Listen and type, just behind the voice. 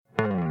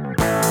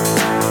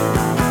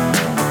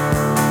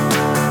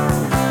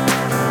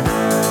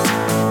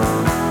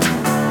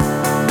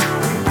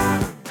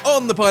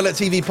Pilot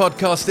TV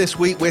podcast this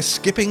week, we're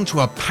skipping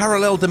to a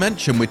parallel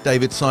dimension with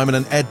David Simon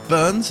and Ed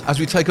Burns as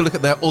we take a look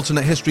at their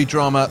alternate history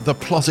drama, The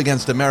Plot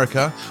Against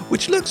America,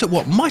 which looks at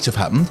what might have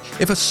happened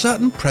if a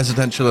certain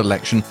presidential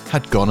election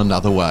had gone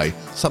another way.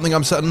 Something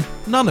I'm certain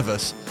none of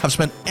us have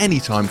spent any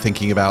time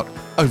thinking about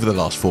over the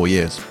last 4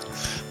 years.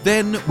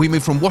 Then we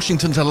move from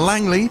Washington to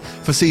Langley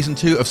for season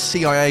 2 of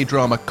CIA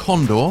drama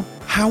Condor.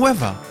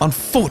 However,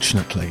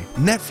 unfortunately,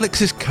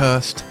 Netflix's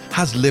Cursed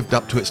has lived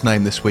up to its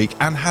name this week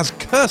and has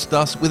cursed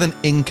us with an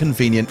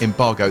inconvenient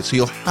embargo, so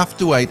you'll have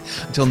to wait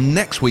until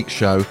next week's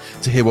show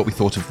to hear what we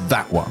thought of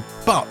that one.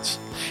 But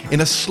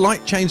in a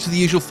slight change to the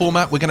usual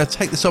format, we're going to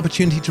take this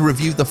opportunity to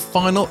review the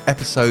final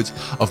episodes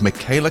of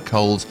Michaela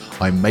Coel's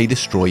I May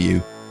Destroy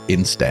You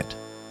instead.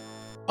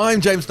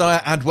 I'm James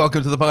Dyer and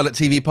welcome to the Pilot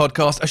TV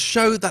podcast, a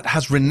show that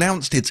has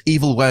renounced its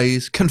evil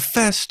ways,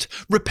 confessed,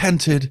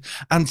 repented,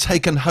 and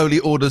taken holy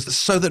orders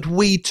so that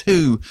we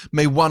too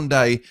may one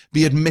day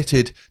be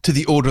admitted to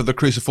the Order of the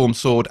Cruciform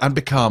Sword and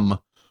become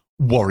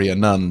warrior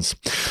nuns.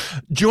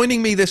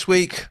 Joining me this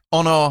week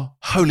on our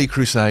holy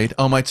crusade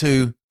are my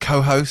two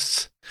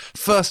co-hosts.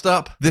 First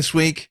up this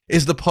week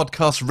is the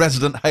podcast's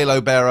resident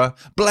halo bearer,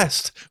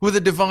 blessed with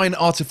a divine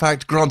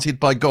artifact granted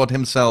by God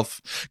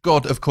himself.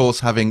 God, of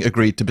course, having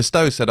agreed to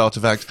bestow said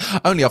artifact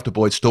only after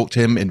Boyd stalked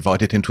him,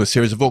 invited him to a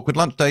series of awkward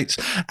lunch dates,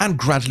 and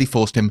gradually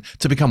forced him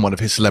to become one of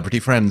his celebrity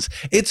friends.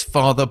 It's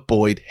Father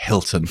Boyd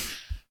Hilton.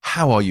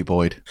 How are you,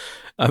 Boyd?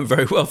 I'm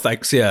very well,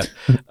 thanks, yeah.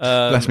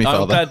 Bless me,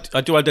 Father. I'm glad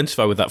I do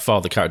identify with that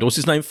Father character. What's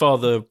his name?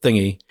 Father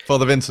thingy?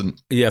 Father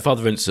Vincent. Yeah,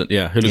 Father Vincent,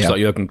 yeah, who looks like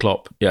Jurgen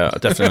Klopp. Yeah, I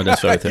definitely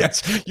identify with him.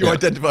 Yes, you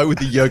identify with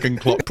the Jurgen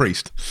Klopp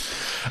priest.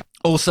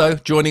 Also,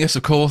 joining us,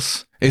 of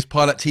course, is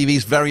Pilot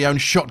TV's very own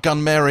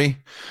Shotgun Mary,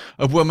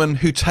 a woman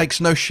who takes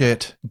no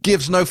shit,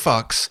 gives no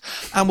fucks,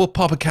 and will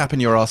pop a cap in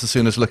your ass as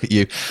soon as look at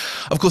you.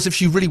 Of course, if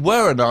she really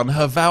were a nun,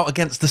 her vow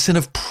against the sin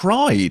of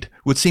pride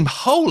would seem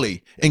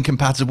wholly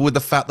incompatible with the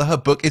fact that her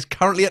book is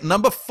currently at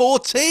number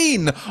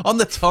 14 on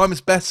the Times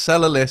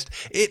bestseller list.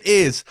 It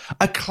is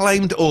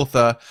acclaimed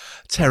author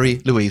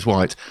Terry Louise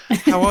White.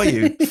 How are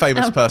you,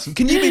 famous person?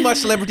 Can you be my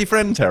celebrity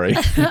friend, Terry?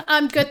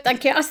 I'm good,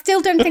 thank you. I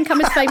still don't think I'm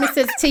as famous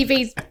as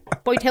TV's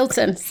Boyd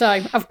Hilton, so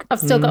I've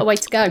still got a way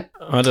to go.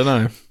 I don't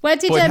know.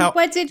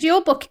 Where did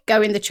your book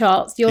go in the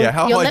charts?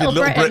 How high did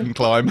Little Britain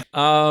climb?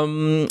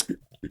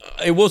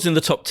 It was in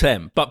the top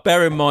 10, but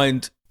bear in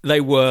mind they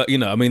were,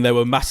 they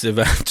were massive,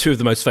 two of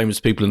the most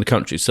famous people in the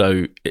country,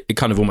 so it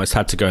kind of almost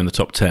had to go in the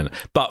top 10.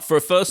 But for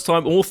a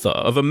first-time author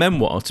of a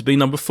memoir to be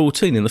number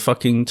 14 in the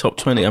fucking top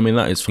 20,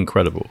 that is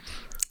incredible.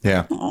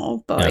 Yeah.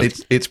 Oh, boy.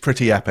 It's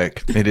pretty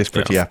epic. It is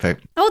pretty epic.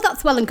 Oh,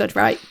 that's well and good,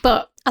 right?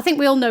 But I think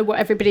we all know what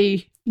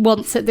everybody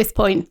wants at this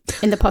point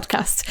in the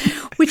podcast,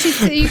 which is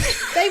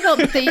they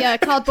want the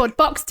cardboard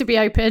box to be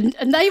opened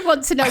and they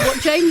want to know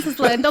what James has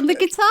learned on the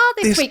guitar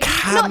this week.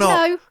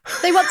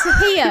 They want to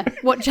hear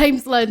what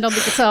James learned on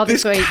the guitar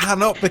this week. This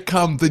cannot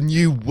become the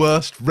new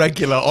worst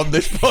regular on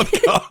this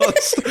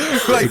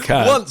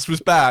podcast. Once was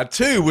bad,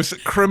 2 was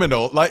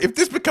criminal. If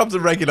this becomes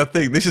a regular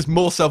thing, this is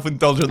more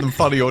self-indulgent than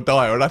Funny or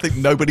Dire, and I think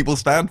nobody will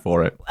stand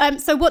for it.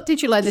 So what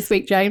did you learn this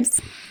week,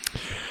 James?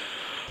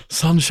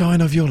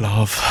 Sunshine of your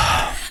love.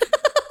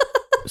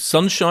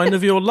 Sunshine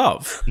of Your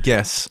Love?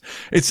 Yes.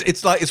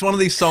 It's one of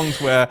these songs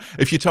where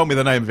if you told me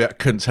the name of it, I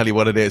couldn't tell you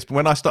what it is. But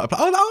when I started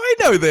playing, I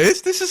know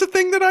this. This is a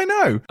thing that I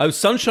know. Oh,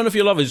 Sunshine of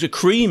Your Love is a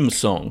Cream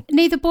song.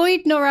 Neither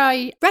Boyd nor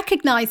I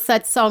recognise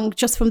said song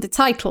just from the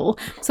title.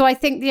 So I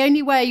think the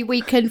only way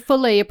we can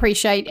fully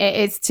appreciate it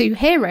is to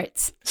hear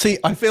it. See,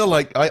 I feel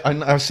like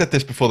I've said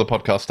this before the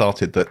podcast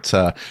started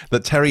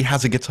that Terry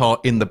has a guitar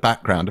in the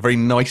background, a very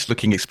nice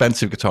looking,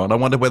 expensive guitar. And I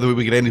wonder whether we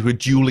would get into a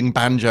dueling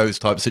banjos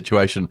type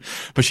situation.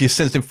 But she has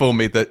since informed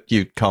me that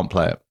you can't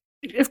play it.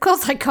 Of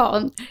course I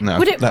can't. No,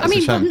 wouldn't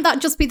that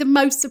just be the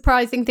most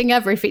surprising thing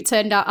ever if it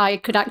turned out I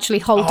could actually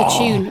hold a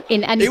tune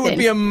in anything? It would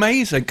be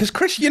amazing because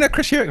Chris Hewitt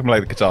can play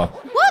the guitar.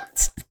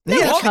 What? No,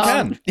 he actually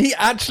can. He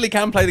actually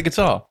can play the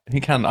guitar. He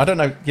can. I don't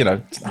know,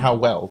 how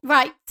well.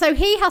 Right. So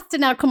he has to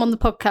now come on the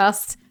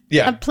podcast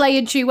and play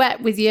a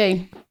duet with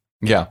you.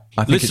 Yeah,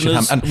 I think listeners, it should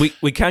happen. And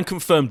we can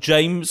confirm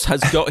James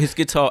has got his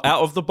guitar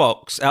out of the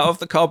box, out of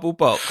the cardboard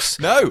box.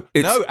 No,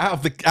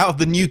 out of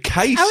the new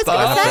case. I've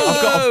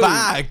got a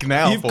bag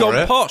now. You've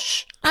gone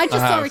posh. I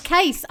just saw a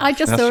case. A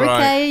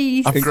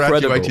case. I've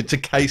graduated to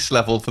case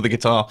level for the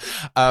guitar.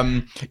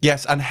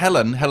 Yes, and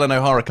Helen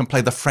O'Hara can play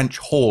the French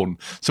horn.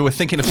 So we're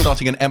thinking of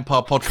starting an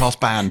Empire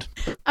podcast band.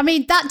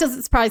 That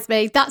doesn't surprise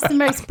me. That's the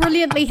most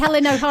brilliantly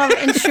Helen O'Hara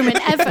instrument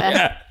ever.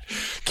 Yeah.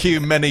 Cue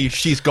many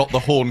She's Got the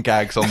Horn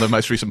gags on the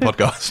most recent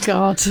podcast.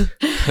 God.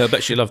 I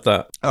bet she loved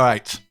that. All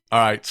right.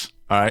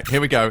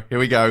 Here we go.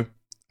 Are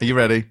you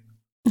ready?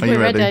 We're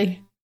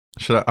ready.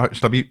 Should I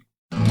be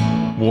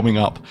warming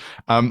up?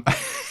 All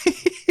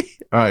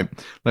right.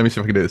 Let me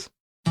see if I can do this.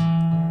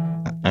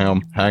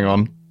 Hang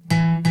on.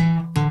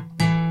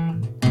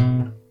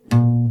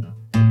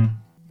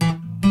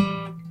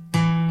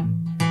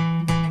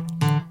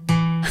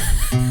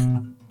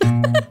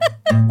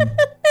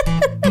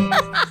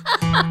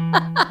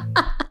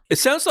 It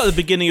sounds like the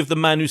beginning of The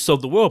Man Who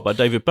Sold the World by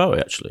David Bowie,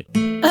 actually,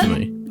 to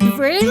me.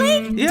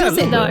 Really? Yeah, Does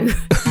it though?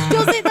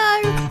 Does it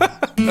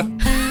though?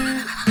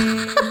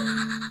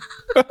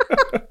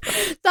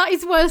 That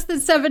is worse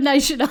than Seven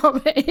Nation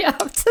Army, I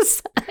have to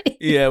say.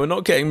 Yeah, we're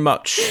not getting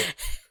much.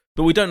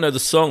 But we don't know the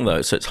song,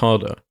 though, so it's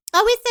harder.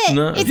 Oh, is it?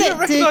 No. Is You it? don't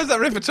recognise that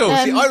riff at all.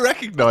 See, I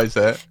recognise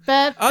it. Is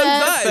that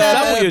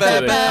what you're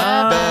doing?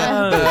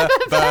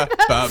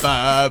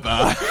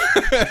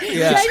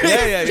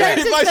 Yeah.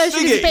 James's If I version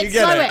sing is a it, bit you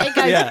get slower. it. It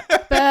goes. Yeah.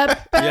 Ba,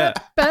 ba,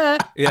 ba,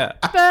 Yeah.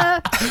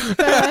 ba,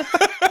 ba,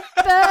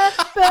 ba,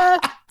 ba,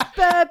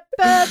 ba,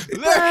 ba,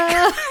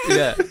 ba.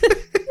 Yeah.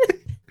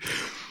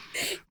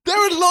 There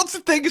are lots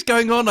of things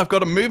going on. I've got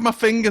to move my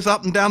fingers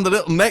up and down the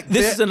little neck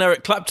This bit. is an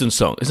Eric Clapton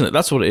song, isn't it?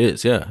 That's what it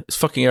is, yeah. It's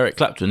fucking Eric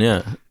Clapton,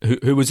 yeah.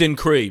 Who was in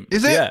Cream.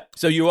 Is it? Yeah.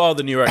 So you are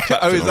the new Eric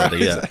Clapton is that?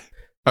 already, Is yeah. that-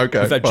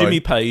 Okay, We've had fine. Jimmy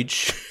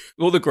Page,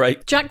 all the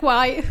great Jack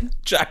White.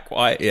 Jack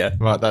White, yeah.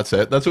 Right, that's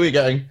it. That's all you're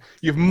getting.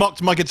 You've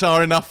mocked my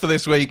guitar enough for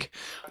this week.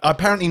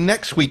 Apparently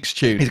next week's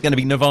tune is going to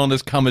be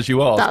Nirvana's Come As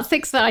You Are. That's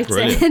exciting.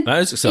 Brilliant. That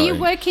is Are exciting.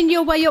 you working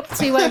your way up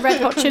to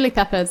Red Hot Chili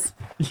Peppers?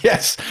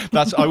 Yes,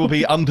 I will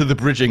be under the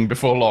bridging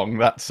before long.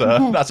 That's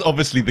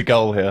obviously the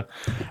goal here.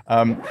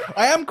 I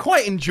am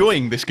quite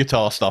enjoying this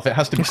guitar stuff. It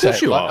has to be Of course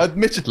said. you are.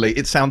 Admittedly,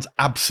 it sounds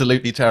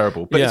absolutely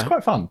terrible, but it's Yeah.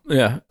 quite fun.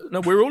 Yeah. No,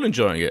 we're all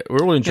enjoying it.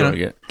 We're all enjoying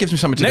it. Gives me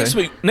something to Next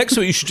do. week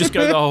you should just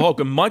go the whole hog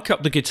and mic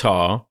up the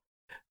guitar.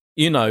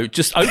 You know,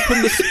 just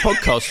open this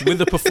podcast with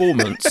a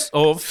performance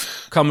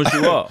of Come As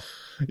You Are.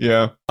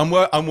 Yeah, I'm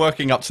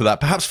working up to that.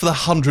 Perhaps for the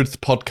 100th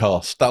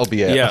podcast, that'll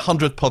be it. Yeah. The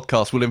 100th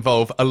podcast will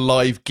involve a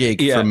live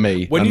gig from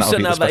me. When and you that'll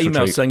sent be out the that special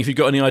email treat. saying if you've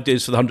got any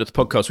ideas for the 100th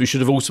podcast, we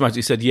should have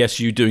automatically said yes,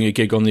 you doing a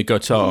gig on the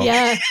guitar.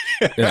 Yeah.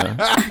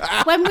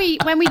 Yeah. when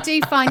we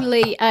do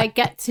finally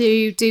get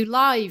to do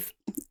live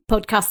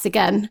podcasts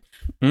again,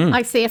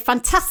 I see a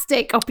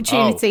fantastic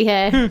opportunity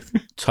here.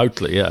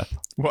 Totally, yeah.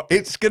 Well,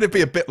 it's going to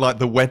be a bit like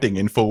the wedding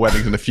in Four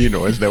Weddings and a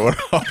Funeral, isn't it? Where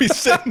I'll be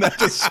sitting there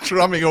just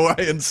strumming away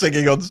and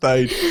singing on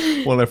stage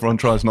while everyone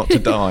tries not to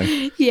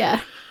die.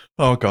 Yeah.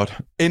 Oh, God.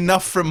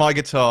 Enough from my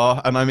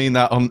guitar, and I mean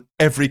that on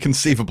every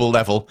conceivable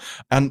level.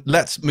 And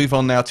let's move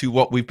on now to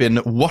what we've been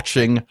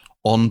watching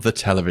on the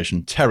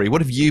television. Terry,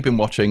 what have you been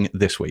watching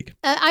this week?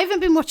 I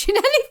haven't been watching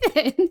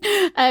anything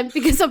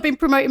because I've been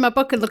promoting my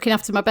book and looking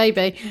after my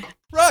baby.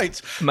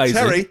 Right. Amazing.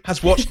 Terry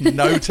has watched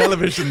no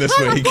television this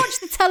Well, I've week.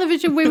 watched the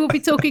television we will be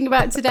talking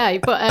about today,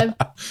 but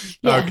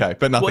yeah. Okay,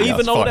 but nothing Well, even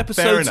else. old Fine.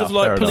 episodes Fair enough, of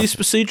like fair police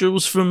enough.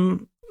 procedurals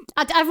from.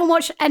 I haven't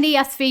watched any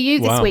SVU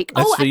this Wow, week.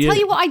 Oh, I'll SVU. tell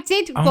you what I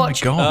did my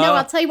watch. God. No,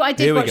 I'll tell you what I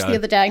did Here we watch go. the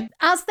other day.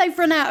 As they've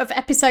run out of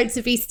episodes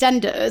of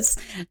EastEnders,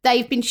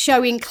 they've been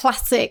showing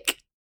classic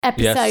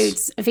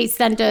episodes of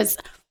EastEnders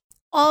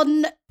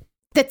on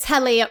the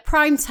telly at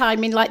prime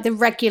time in like the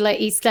regular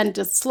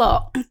EastEnders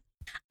slot.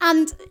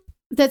 And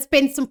there's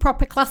been some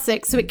proper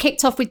classics. So it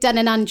kicked off with Den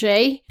and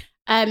Angie,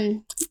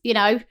 you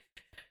know,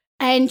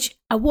 and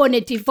I want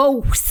a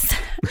divorce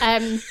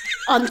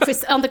on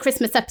the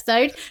Christmas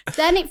episode.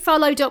 Then it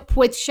followed up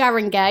with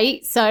Sharon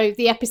Gate, so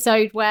the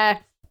episode where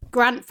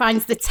Grant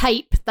finds the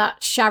tape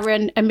that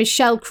Sharon and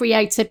Michelle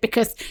created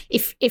because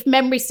if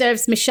memory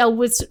serves, Michelle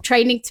was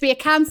training to be a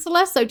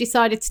counsellor, so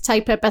decided to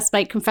tape her best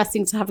mate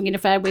confessing to having an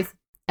affair with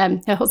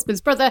her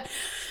husband's brother.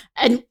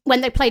 And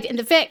when they played it in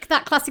the Vic,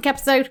 that classic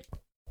episode,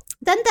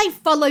 then they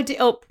followed it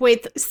up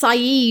with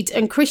Saeed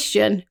and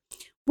Christian,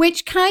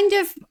 which kind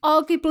of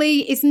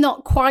arguably is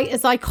not quite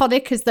as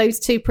iconic as those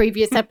two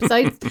previous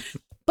episodes.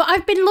 But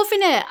I've been loving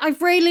it.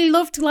 I've really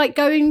loved like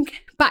going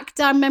back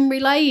down memory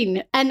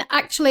lane. And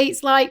actually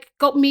it's like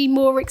got me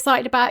more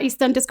excited about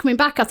EastEnders coming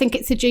back. I think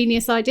it's a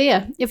genius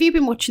idea. Have you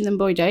been watching them,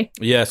 Boydie?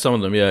 Yeah, some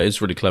of them. Yeah, it's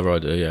a really clever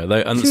idea.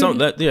 Yeah,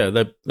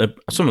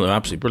 some of them are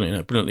absolutely brilliant.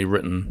 Yeah, brilliantly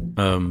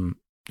written.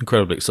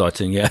 Incredibly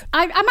exciting. Yeah.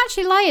 I'm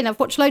actually lying. I've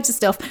watched loads of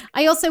stuff.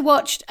 I also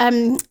watched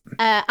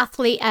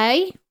Athlete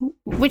A,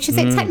 which is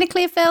it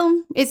technically a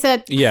film? It's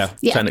a Yeah,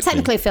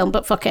 technically a film,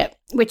 but fuck it.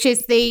 Which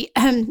is the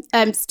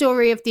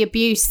story of the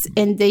abuse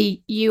in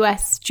the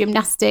US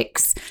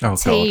gymnastics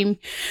team,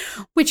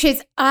 which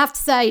is, I have to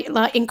say,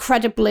 like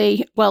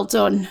incredibly well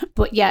done.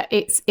 But yeah,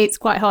 it's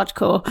quite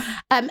hardcore.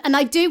 And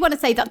I do want to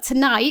say that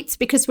tonight,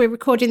 because we're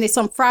recording this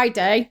on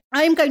Friday,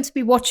 I am going to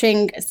be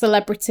watching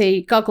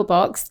Celebrity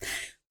Gogglebox.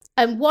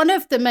 And one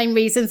of the main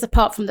reasons,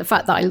 apart from the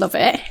fact that I love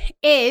it,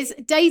 is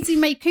Daisy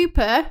May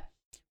Cooper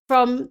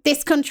from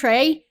This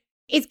Country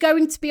is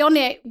going to be on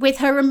it with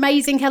her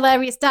amazing,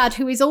 hilarious dad,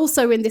 who is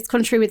also in This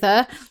Country with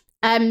her.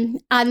 And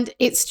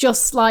it's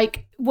just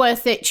like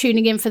worth it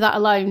tuning in for that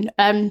alone.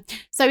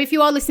 So if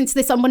you are listening to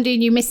this on Monday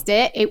and you missed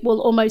it, it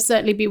will almost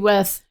certainly be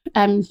worth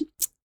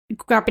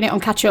grabbing it on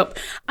catch up.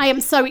 I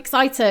am so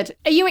excited.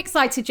 Are you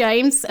excited,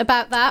 James,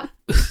 about that?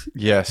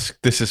 Yes,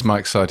 this is my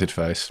excited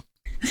face.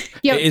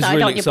 You're It is excited,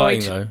 really aren't you, Boyd?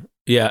 exciting though.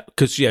 Yeah,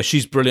 because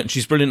she's brilliant.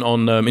 She's brilliant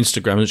on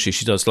Instagram, isn't she?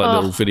 She does like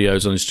little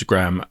videos on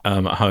Instagram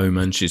at home,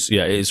 and it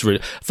is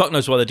really. Fuck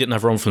knows why they didn't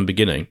have her on from the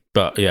beginning,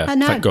 but yeah, I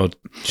know. thank God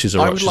she's I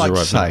alright. would She's like to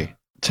alright. say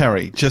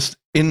Terry, just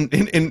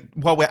in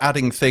while we're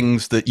adding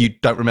things that you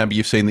don't remember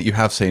you've seen that you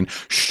have seen,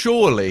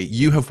 surely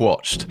you have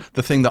watched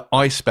the thing that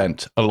I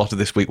spent a lot of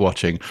this week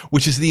watching,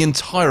 which is the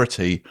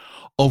entirety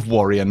of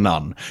Warrior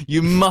Nun.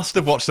 You must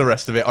have watched the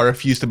rest of it. I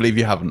refuse to believe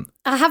you haven't.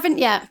 I haven't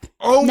yet.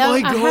 Oh no,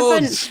 my God. I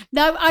haven't.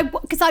 No,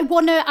 because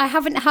I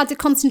haven't had a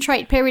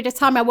concentrated period of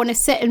time. I want to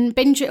sit and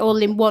binge it all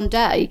in one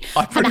day.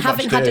 I haven't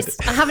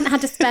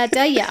had a spare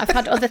day yet. I've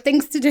had other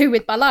things to do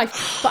with my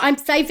life, but I'm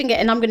saving it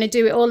and I'm going to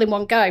do it all in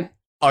one go.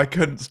 I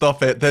couldn't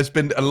stop it. There's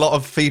been a lot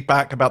of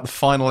feedback about the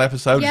final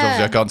episode, which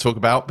obviously I can't talk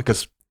about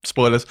because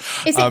spoilers.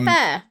 Is it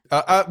fair?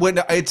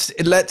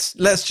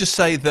 Let's just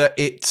say that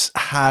it's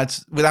had,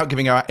 without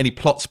giving out any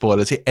plot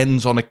spoilers, it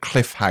ends on a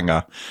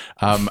cliffhanger,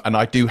 and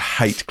I do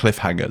hate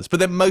cliffhangers. But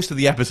then most of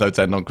the episodes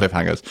end on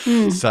cliffhangers,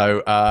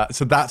 so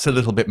that's a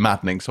little bit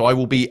maddening. So I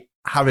will be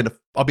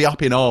I'll be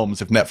up in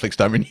arms if Netflix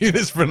don't renew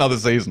this for another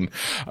season.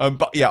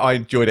 But yeah, I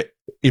enjoyed it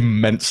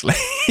immensely.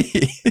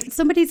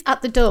 Somebody's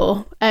at the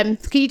door. Can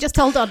you just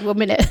hold on 1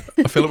 minute?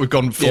 I feel like we've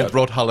gone full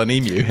Rod Hull and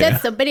Emu here.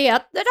 There's somebody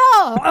at the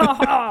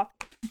door.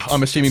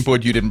 I'm assuming,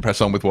 Boyd, you didn't press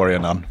on with Warrior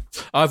Nun.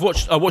 I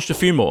watched a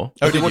few more.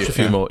 Oh, I did watch a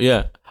few more.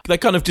 Yeah. They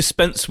kind of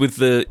dispense with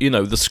the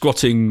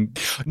squatting.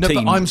 No,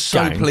 but I'm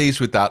so pleased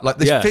with that. Like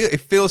this,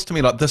 it feels to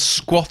me like the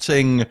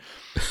squatting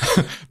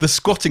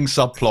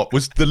subplot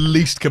was the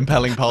least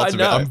compelling part of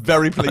it. I'm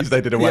very pleased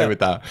they did away with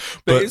that.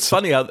 But it's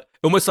funny how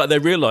almost like they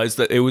realised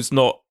that it was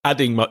not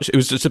adding much. It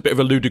was just a bit of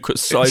a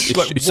ludicrous side issue,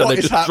 like, so they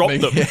just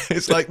dropped them. Here?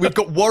 It's like we've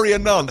got warrior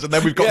nuns and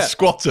then we've got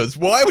squatters.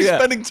 Why are we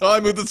spending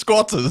time with the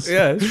squatters?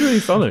 Yeah, it's really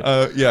funny.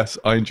 Yes,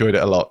 I enjoyed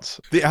it a lot.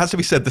 It has to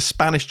be said, the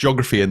Spanish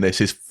geography in this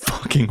is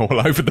fucking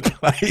all over the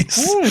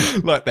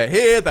place. Like they're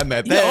here, then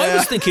they're there. Yeah, I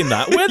was thinking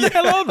that. Where the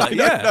hell are they?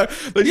 No.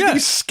 They need to be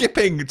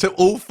skipping to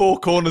all four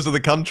corners of the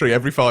country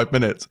every 5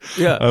 minutes.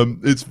 Yeah.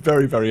 It's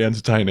very, very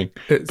entertaining.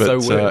 It's so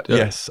weird.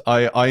 Yes,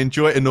 I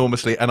enjoy it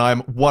enormously, and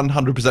I'm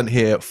 100%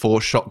 here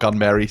for Shotgun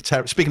Mary.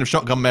 Speaking of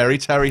Shotgun Mary,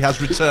 Terry has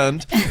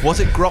returned. Was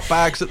it grot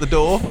bags at the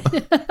door?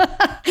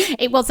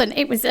 It wasn't.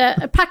 It was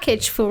a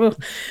package for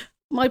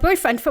my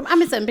boyfriend from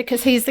Amazon,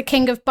 because he's the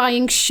king of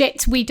buying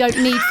shit we don't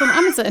need from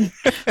Amazon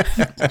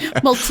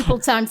multiple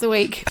times a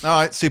week. All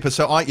right, super.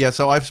 So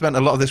I've spent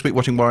a lot of this week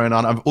watching Warrior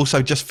Nun. I've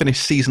also just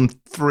finished season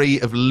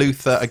 3 of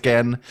Luther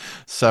again,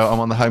 so I'm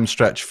on the home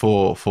stretch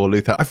for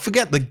Luther. I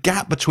forget the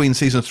gap between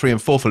season 3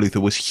 and 4 for Luther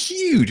was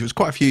huge. It was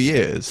quite a few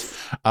years,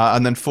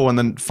 and then 4 and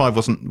then 5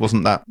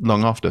 wasn't that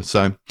long after.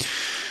 So,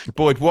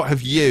 Boyd, what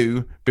have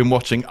you been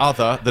watching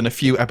other than a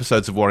few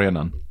episodes of Warrior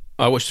Nun?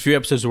 I watched a few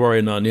episodes of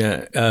Warrior Nun,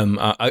 yeah.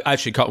 I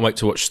actually can't wait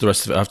to watch the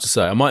rest of it, I have to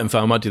say. I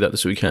might do that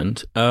this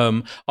weekend.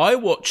 I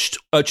watched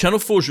Channel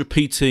 4's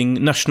repeating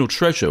National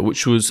Treasure,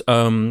 which was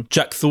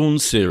Jack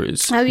Thorne's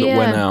series that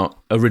went out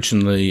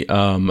originally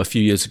a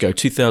few years ago,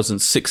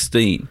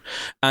 2016.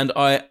 And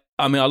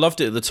I loved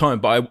it at the time,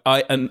 but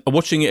and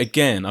watching it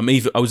again, I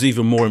was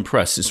even more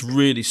impressed. It's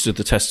really stood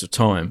the test of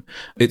time.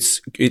 It's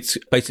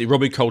basically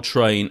Robbie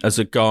Coltrane as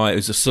a guy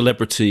who's a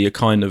celebrity, a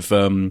kind of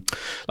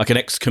like an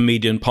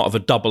ex-comedian, part of a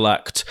double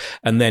act,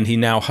 and then he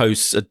now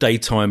hosts a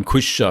daytime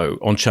quiz show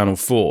on Channel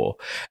 4,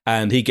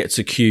 and he gets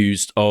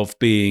accused of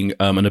being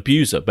an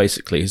abuser.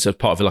 Basically, he's a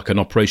part of like an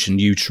Operation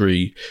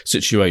U-Tree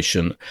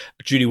situation.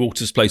 Julie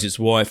Walters plays his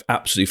wife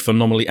absolutely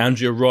phenomenally.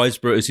 Andrea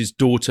Riseborough is his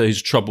daughter,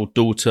 his troubled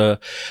daughter.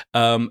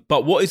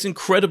 But what is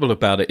incredible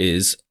about it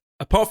is,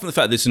 apart from the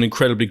fact that it's an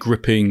incredibly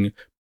gripping,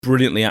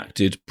 brilliantly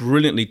acted,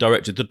 brilliantly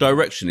directed, the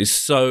direction is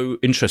so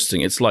interesting.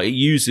 It's like it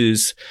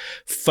uses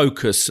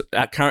focus,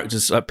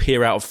 characters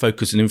appear out of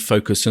focus and in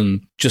focus,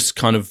 and just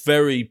kind of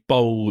very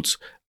bold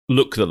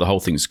look that the whole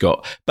thing's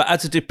got. But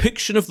as a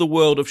depiction of the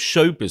world of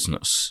show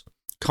business,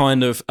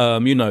 kind of,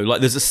 like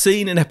there's a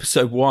scene in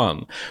episode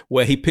 1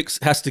 where he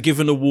has to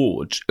give an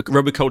award.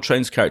 Robbie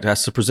Coltrane's character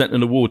has to present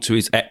an award to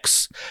his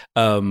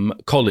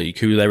ex-colleague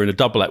who they're in a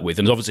double act with.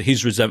 And obviously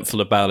he's resentful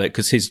about it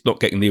because he's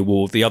not getting the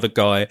award. The other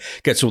guy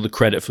gets all the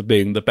credit for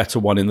being the better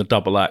one in the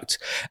double act.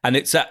 And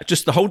it's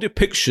just the whole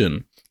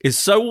depiction is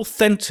so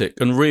authentic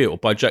and real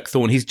by Jack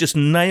Thorne. He just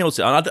nails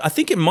it. And I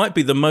think it might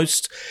be the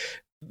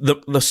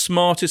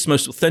smartest,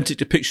 most authentic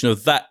depiction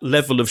of that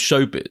level of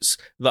showbiz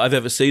that I've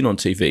ever seen on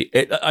TV.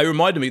 It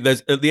reminded me,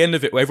 there's at the end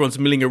of it where everyone's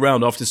milling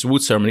around after this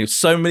award ceremony.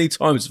 So many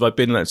times have I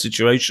been in that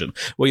situation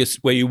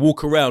where you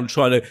walk around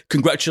trying to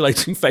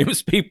congratulating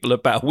famous people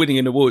about winning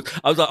an award.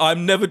 I was like,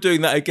 I'm never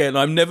doing that again.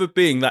 I'm never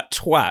being that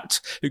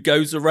twat who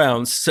goes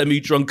around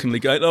semi-drunkenly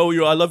going, "Oh,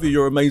 I love you.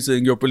 You're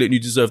amazing. You're brilliant.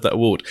 You deserve that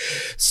award."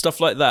 Stuff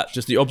like that.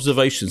 Just the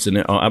observations in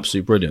it are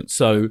absolutely brilliant.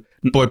 So,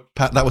 boy,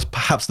 Pat, that was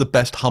perhaps the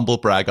best humble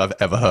brag I've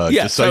ever heard.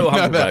 Yeah. So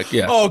humble brag,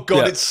 yeah. Oh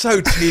God, it's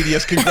so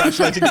tedious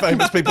congratulating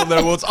famous people on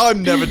their awards.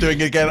 I'm never doing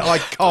it again. I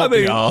can't be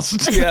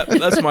arsed. Yeah,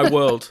 that's my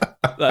world.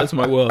 That's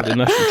my world, a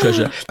national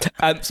treasure.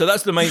 So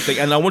that's the main thing.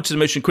 And I wanted to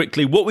mention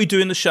quickly what we do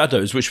in the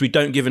shadows, which we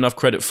don't give enough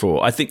credit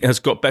for. I think has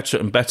got better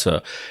and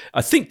better.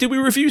 I think, did we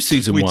review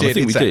season one? I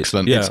think we did. did.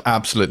 Excellent. Yeah. It's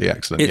absolutely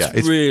excellent.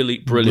 It's really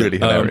brilliant. Really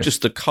hilarious.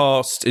 Just the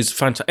cast is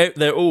fantastic.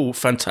 They're all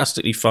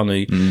fantastically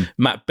funny.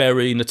 Matt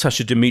Berry,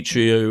 Natasha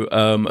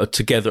Demetriou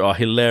together are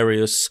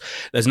hilarious.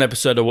 There's an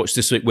episode I watched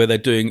this week where they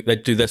do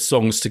their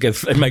songs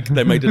together.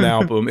 They made an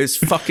album. It's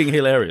fucking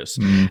hilarious.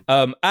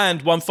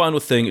 And one final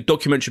thing, a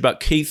documentary about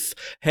Keith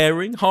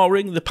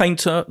Haring, the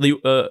painter,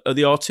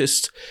 the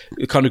artist,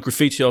 the kind of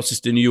graffiti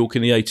artist in New York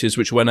in the 80s,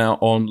 which went out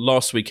on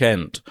last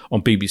weekend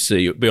on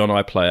BBC. It'll be on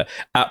iPlayer.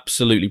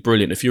 Absolutely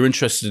brilliant. If you're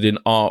interested in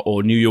art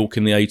or New York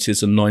in the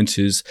 80s and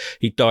 90s,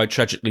 he died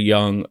tragically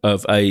young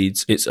of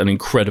AIDS. It's an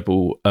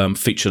incredible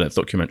feature-length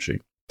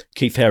documentary.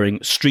 Keith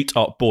Haring, Street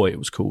Art Boy, it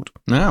was called.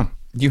 Now,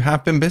 you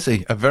have been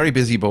busy. A very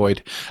busy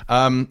Boyd.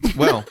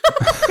 Well...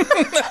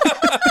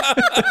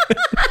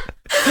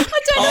 I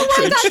don't know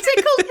why that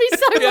tickled me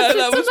so much. Yeah,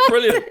 that was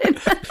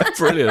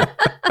brilliant.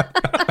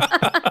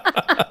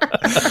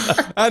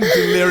 And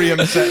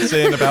delirium sets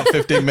in about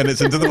 15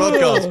 minutes into the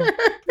podcast.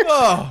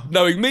 Oh.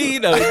 Knowing me,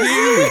 knowing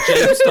you, with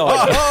James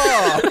Stein.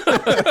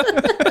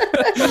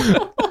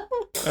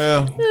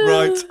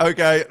 Right,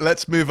 okay,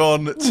 let's move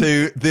on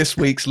to this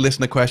week's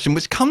listener question,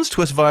 which comes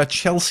to us via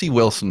Chelsea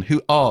Wilson,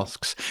 who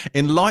asks,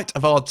 in light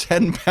of our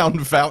 £10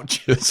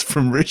 vouchers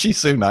from Rishi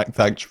Sunak,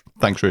 thanks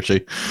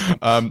Rishi,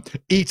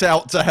 eat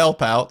out to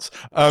help out,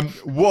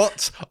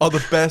 what are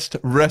the best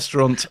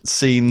restaurant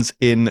scenes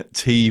in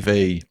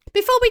TV?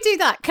 Before we do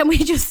that, can we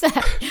just say,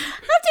 how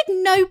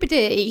did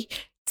nobody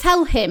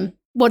tell him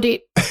what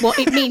it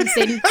means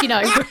in,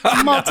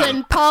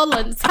 modern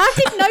parlance? How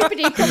did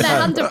nobody put their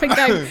hand up and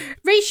go,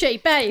 Rishi,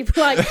 babe,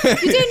 like,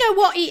 you do know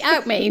what eat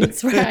out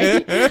means,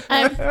 right?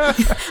 How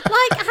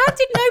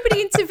did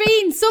nobody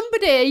intervene?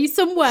 Somebody,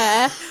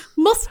 somewhere,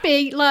 must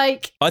be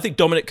like... I think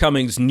Dominic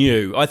Cummings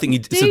knew. I think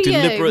it's a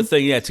deliberate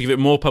thing, to give it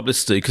more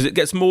publicity, because it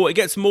gets more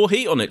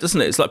heat on it, doesn't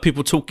it? It's like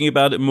people talking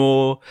about it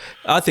more.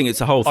 I think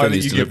it's a whole thing. I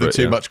think you give them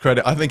too much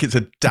credit. I think it's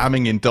a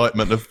damning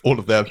indictment of all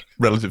of their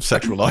relative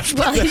sexual lives.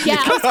 Well,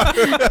 yeah,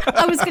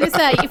 I was going to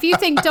say, if you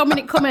think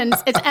Dominic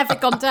Cummings has ever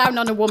gone down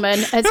on a woman,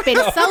 has been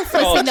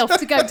selfless enough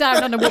to go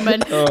down on a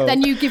woman,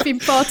 then you give him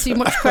far too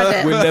much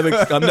credit.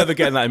 I'm never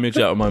getting that image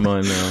out of my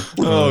mind now.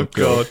 Oh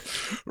God.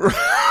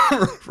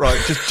 Right,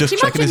 just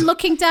checking his...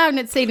 looking down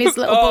and seeing his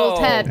little bald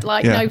head,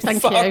 like, no,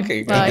 thank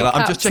you. Like,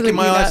 I'm just checking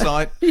my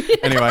eyesight.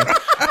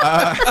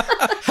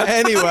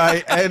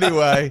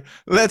 Anyway,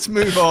 let's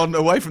move on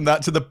away from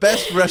that to the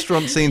best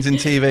restaurant scenes in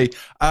TV.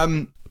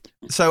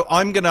 So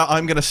I'm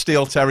gonna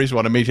steal Terry's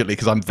one immediately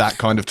because I'm that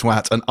kind of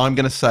twat, and I'm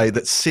gonna say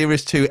that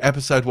Series 2,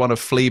 Episode 1 of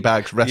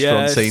Fleabag's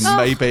restaurant scene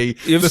may be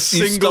the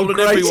single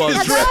greatest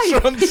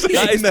restaurant scene.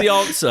 That is the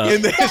answer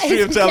in the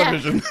history of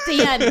television.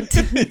 Yeah,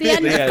 the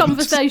end of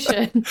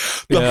conversation.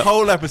 The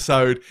whole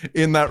episode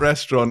in that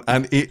restaurant,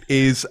 and it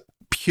is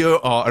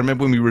pure art. I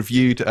remember when we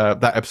reviewed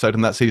that episode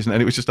and that season,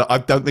 and it was just I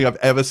don't think I've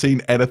ever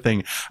seen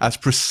anything as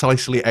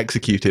precisely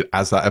executed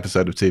as that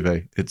episode of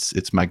TV.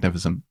 It's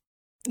magnificent.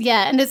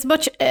 Yeah, and as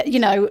much,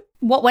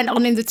 what went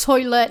on in the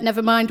toilet,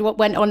 never mind what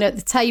went on at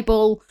the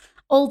table,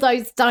 all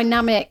those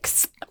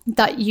dynamics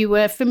that you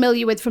were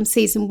familiar with from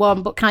season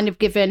 1, but kind of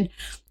given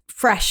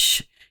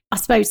fresh, I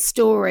suppose,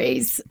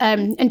 stories.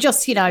 And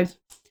just,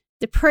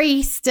 the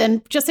priest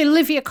and just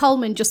Olivia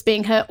Colman just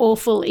being her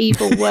awful,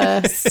 evil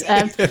worst.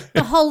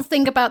 The whole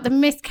thing about the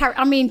miscarriage.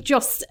 I mean,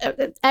 just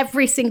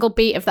every single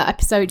beat of that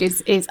episode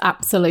is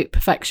absolute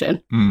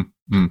perfection.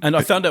 And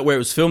I found out where it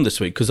was filmed this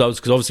week because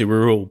obviously we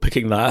were all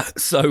picking that.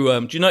 So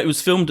do you know it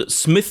was filmed at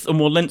Smith and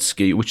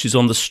Wollensky, which is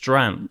on the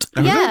Strand?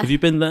 Yeah. Have you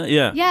been there?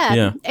 Yeah. Boyd,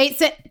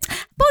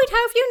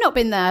 how have you not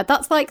been there?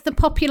 That's like the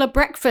popular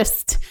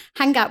breakfast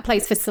hangout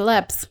place for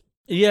celebs.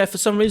 Yeah, for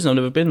some reason I've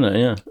never been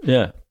there.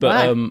 Yeah.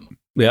 But wow.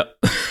 Yeah.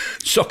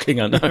 Shocking,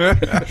 I know.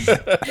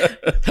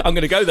 I'm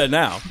going to go there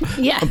now.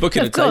 Yeah, I'm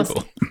booking a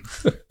table.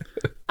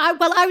 I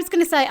was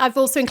going to say I've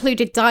also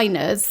included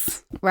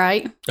diners,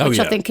 right? Which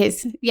I think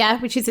is,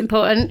 which is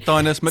important.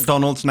 Diners,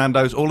 McDonald's,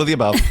 Nando's, all of the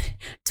above.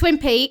 Twin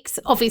Peaks,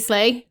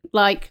 obviously,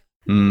 like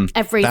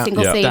every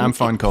single scene. Damn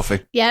fine coffee.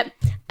 Yeah.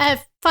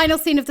 Final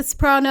scene of The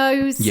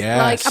Sopranos. Yes.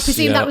 Like, I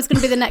presume that was going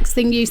to be the next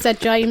thing you said,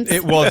 James.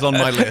 It was on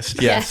my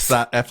list, yes.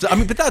 That episode. I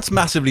mean, but that's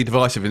massively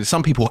divisive. And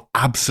some people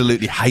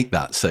absolutely hate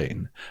that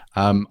scene.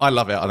 I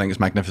love it. I think it's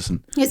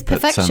magnificent. It's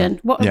perfection.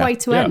 What a way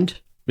to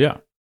end. Yeah.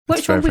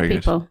 What's wrong with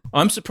people?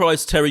 I'm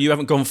surprised, Terry, you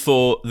haven't gone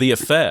for The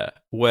Affair,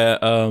 where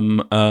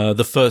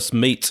the first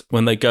meet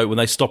when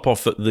they stop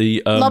off at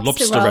the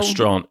lobster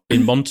restaurant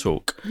in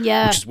Montauk.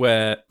 Yeah,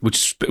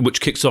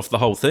 which kicks off the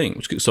whole thing,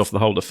 which kicks off the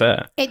whole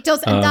affair. It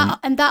does, and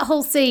that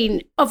whole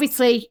scene.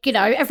 Obviously,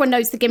 everyone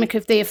knows the gimmick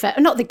of The Affair,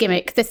 not the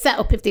gimmick, the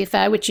setup of The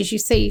Affair, which is you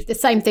see the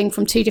same thing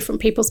from two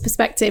different people's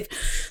perspective.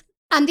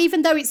 And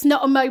even though it's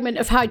not a moment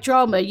of high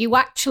drama, you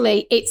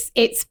actually,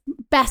 it's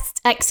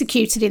best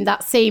executed in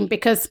that scene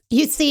because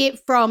you see it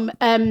from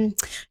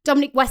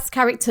Dominic West's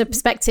character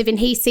perspective, and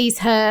he sees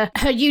her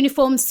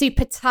uniform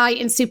super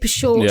tight and super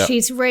short. Yeah.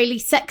 She's really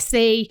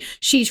sexy.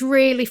 She's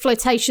really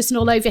flirtatious and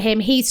all over him.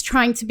 He's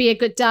trying to be a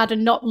good dad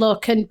and not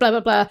look and blah, blah,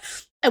 blah.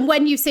 And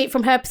when you see it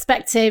from her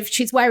perspective,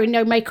 she's wearing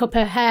no makeup,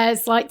 her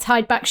hair's like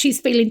tied back,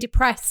 she's feeling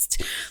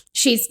depressed.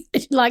 She's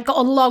like got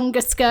a longer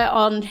skirt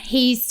on.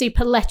 He's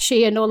super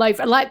lechy and all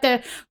over. Like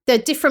the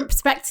different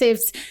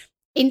perspectives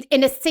in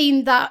a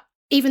scene that,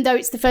 even though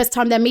it's the first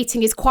time they're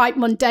meeting, is quite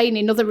mundane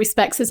in other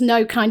respects. There's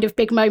no kind of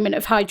big moment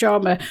of high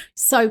drama.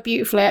 So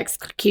beautifully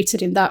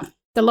executed in that.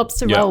 The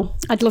lobster roll.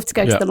 I'd love to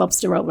go to the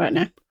lobster roll right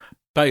now.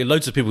 But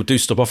loads of people do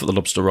stop off at the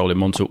lobster roll in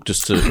Montauk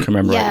just to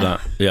commemorate that.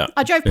 Yeah,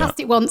 I drove past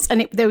it once,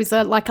 and there was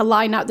a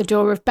line out the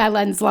door of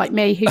bellends like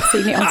me who've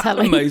seen it on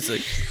telly.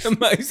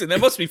 Amazing. They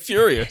must be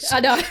furious. I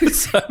know.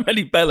 So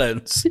many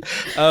bellends.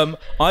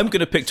 I'm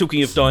going to pick,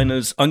 talking of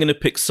diners, I'm going to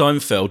pick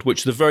Seinfeld,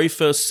 which the very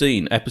first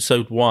scene,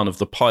 episode 1 of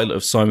the pilot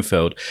of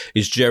Seinfeld,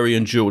 is Jerry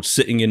and George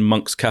sitting in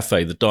Monk's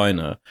Cafe, the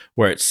diner,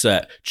 where it's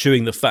set,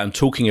 chewing the fat and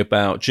talking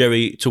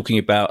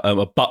about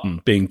a button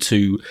being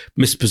too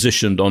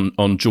mispositioned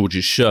on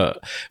George's shirt,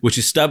 which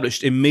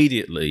established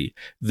immediately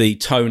the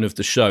tone of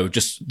the show,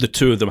 just the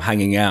two of them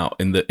hanging out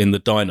in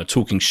the diner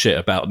talking shit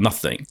about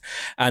nothing.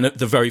 And at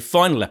the very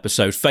final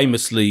episode,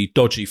 famously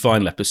dodgy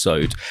final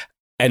episode,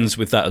 ends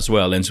with that as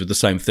well, ends with the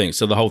same thing.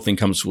 So the whole thing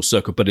comes full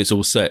circle, but it's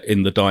all set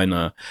in the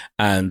diner.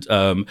 And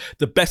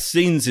the best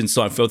scenes in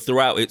Seinfeld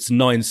throughout its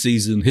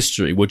 9-season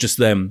history were just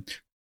them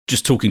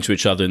just talking to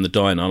each other in the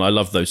diner, and I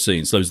love those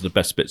scenes. Those are the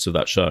best bits of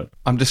that show.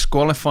 I'm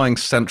disqualifying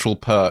Central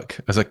Perk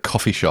as a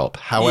coffee shop.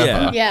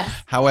 However,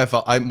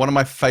 one of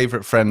my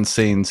favourite Friends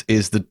scenes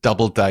is the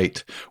double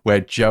date where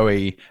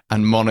Joey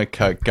and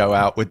Monica go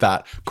out with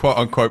that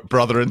quote-unquote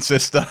brother and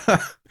sister.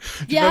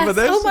 Remember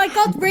this? Oh my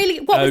God, really?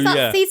 What was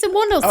that, season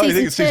 1 or season 2? I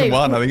think it's season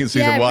 1. I think it's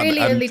season 1.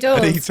 Really early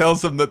doors. And he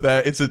tells them that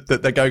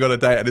they're going on a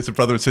date and it's a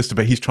brother and sister,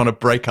 but he's trying to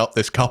break up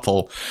this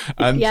couple.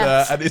 And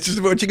and it's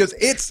just when she goes,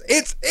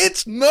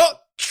 it's not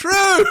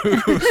true.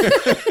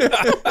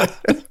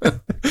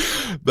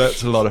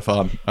 That's a lot of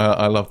fun.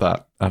 I love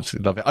that.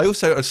 Absolutely love it. I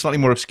also, a slightly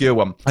more obscure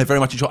one, I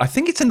very much enjoy. I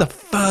think it's in the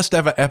first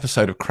ever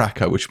episode of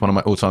Cracker, which is one of my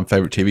all-time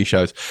favourite TV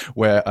shows,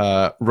 where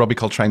Robbie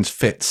Coltrane's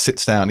Fitz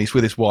sits down, he's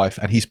with his wife,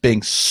 and he's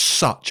being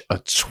such a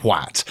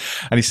twat.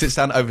 And he sits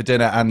down over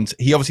dinner, and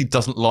he obviously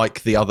doesn't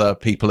like the other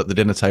people at the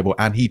dinner table,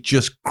 and he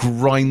just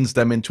grinds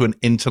them into an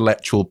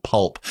intellectual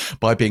pulp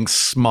by being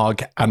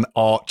smug and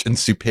arch and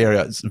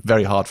superior. It's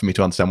very hard for me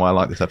to understand why I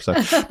like this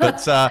episode.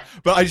 But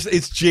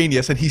it's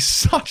genius, and he's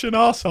such an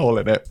arsehole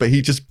in it, but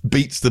he just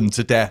beats them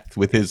to death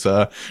with his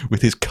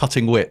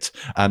cutting wit.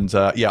 And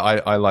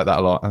I like that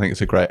a lot. I think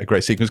it's a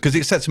great sequence because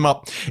it sets him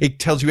up. It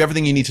tells you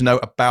everything you need to know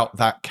about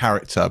that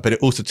character, but it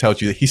also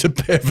tells you that he's a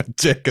bit of a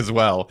dick as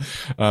well,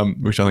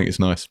 which I think is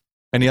nice.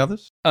 Any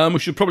others? We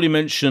should probably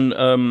mention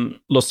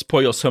Los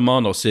Pollos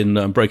Hermanos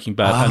in Breaking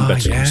Bad and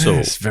Better Call Saul.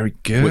 Yes, very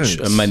good. Which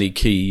many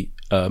key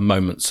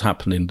moments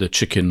happen in the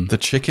chicken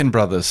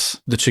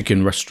brothers, the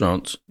chicken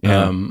restaurant.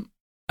 Yeah.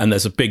 And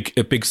there's a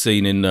big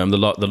scene in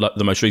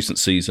the most recent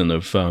season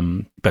of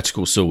Better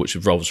Call Saul, which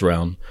revolves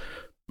around,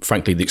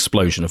 frankly, the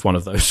explosion of one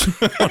of those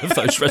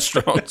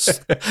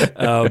restaurants.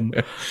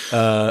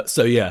 That's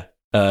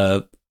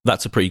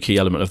a pretty key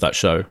element of that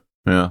show.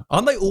 Yeah,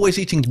 aren't they always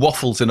eating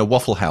waffles in a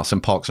Waffle House in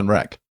Parks and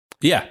Rec?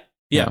 Yeah,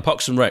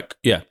 Parks and Rec.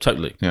 Yeah,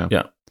 totally.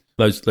 Yeah.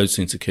 Those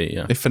scenes are key.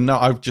 Yeah. If for now,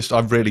 I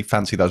really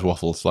fancy those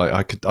waffles.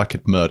 Like I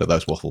could murder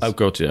those waffles. Oh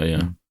God,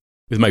 yeah.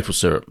 With maple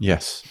syrup.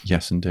 Yes,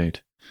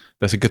 indeed.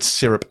 There's a good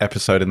syrup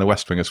episode in The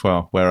West Wing as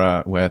well,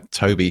 where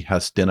Toby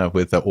has dinner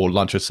with, or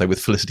lunch, I'd say, with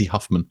Felicity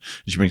Huffman.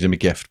 She brings him a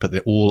gift, but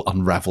it all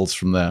unravels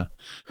from there.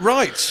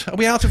 Right. Are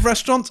we out of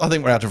restaurants? I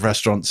think we're out of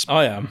restaurants.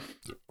 I am.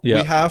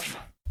 Yeah. We have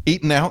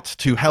eaten out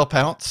to help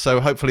out, so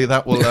hopefully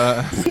that will...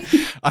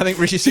 I think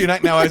Rishi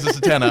Sunak now owes us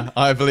a tenner,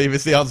 I believe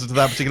is the answer to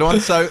that particular one.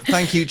 So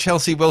thank you,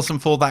 Chelsea Wilson,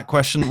 for that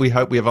question. We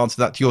hope we have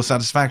answered that to your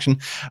satisfaction.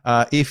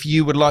 If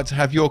you would like to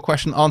have your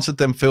question answered,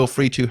 then feel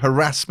free to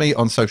harass me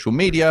on social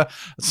media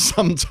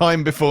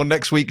sometime before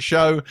next week's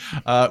show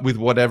with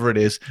whatever it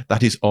is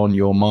that is on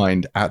your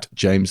mind at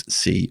James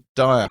C.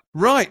 Dyer.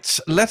 Right,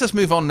 let us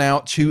move on now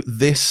to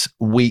this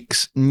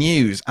week's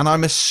news. And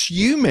I'm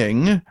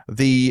assuming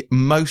the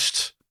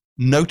most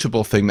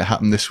notable thing that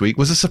happened this week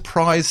was a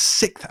surprise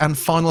 6th and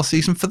final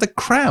season for The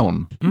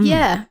Crown.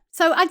 Yeah.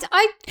 So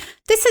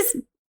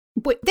this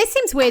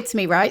seems weird to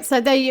me, right? So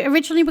they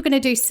originally were going to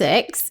do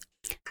 6,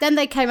 then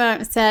they came out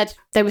and said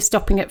they were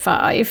stopping at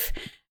 5,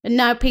 and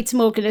now Peter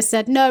Morgan has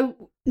said no.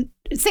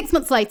 6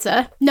 months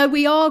later, no,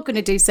 we are going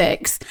to do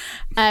 6,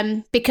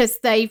 because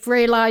they've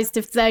realised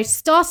if they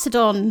started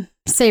on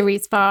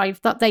series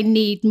 5 that they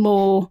need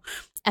more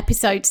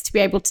episodes to be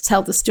able to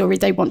tell the story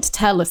they want to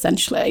tell,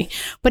 essentially.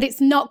 But it's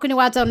not going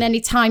to add on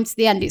any time to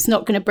the end. It's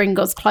not going to bring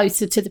us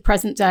closer to the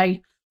present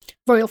day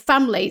royal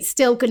family. It's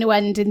still going to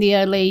end in the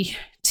early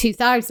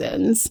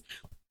 2000s.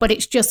 but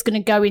it's just going to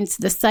go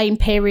into the same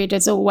period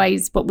as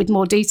always, but with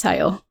more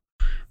detail.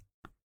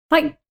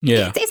 Like,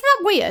 Yeah. isn't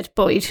that weird,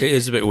 Boyd? It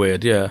is a bit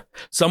weird, yeah.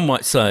 Some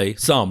might say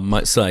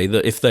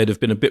that if they'd have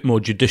been a bit more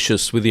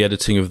judicious with the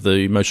editing of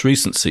the most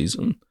recent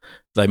season,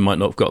 they might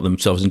not have got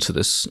themselves into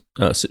this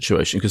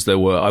situation, because there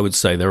were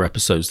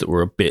episodes that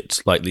were a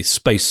bit like the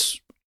space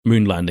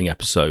moon landing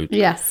episode,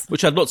 Yes.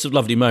 which had lots of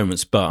lovely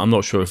moments, but I'm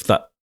not sure if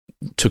that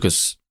took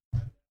us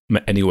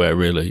anywhere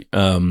really.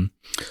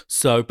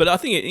 But I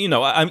think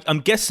I'm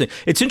guessing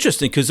it's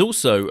interesting because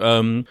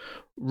also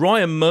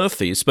Ryan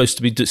Murphy is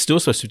still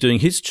supposed to be doing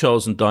his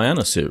Charles and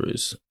Diana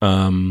series,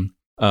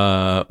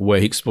 where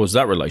he explores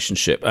that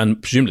relationship,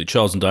 and presumably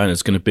Charles and Diana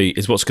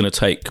is what's going to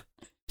take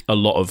a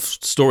lot of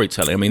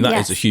storytelling. I mean, that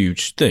is a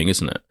huge thing,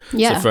 isn't it?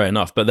 Yeah. So fair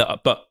enough.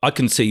 But I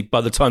can see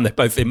by the time they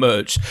both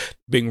emerge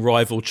being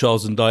rival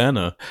Charles and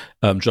Diana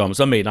dramas.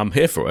 I mean, I'm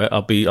here for it.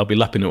 I'll be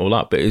lapping it all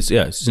up. But it's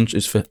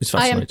fascinating.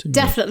 I am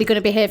definitely going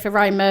to be here for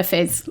Ryan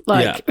Murphy's.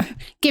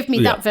 Give me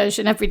that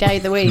version every day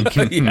of the week.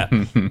 Yeah.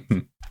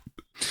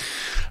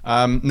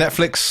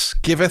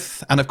 Netflix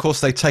giveth, and of course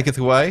they taketh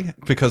away,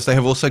 because they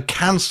have also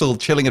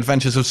cancelled Chilling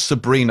Adventures of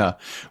Sabrina,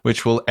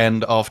 which will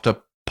end after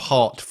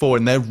part 4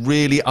 in their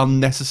really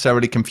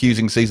unnecessarily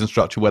confusing season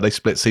structure where they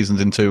split seasons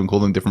in 2 and call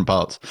them different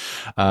parts.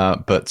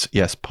 But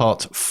yes,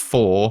 part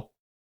 4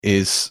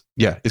 is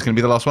going to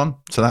be the last one.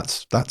 So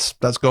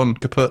that's gone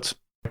kaput.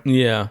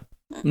 Yeah.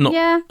 I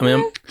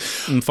mean,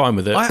 I'm fine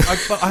with it. I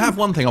have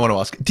one thing I want to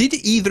ask. Did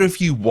either of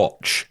you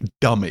watch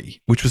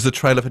Dummy, which was the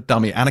trailer for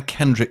Dummy, Anna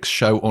Kendrick's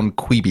show on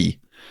Quibi?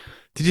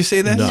 Did you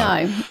see this?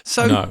 No.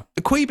 So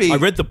Quibi... I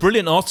read the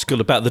brilliant article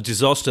about the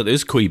disaster that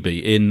is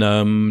Quibi in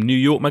New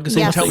York Magazine.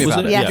 Yes. Tell me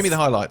about it. Yes. Give me the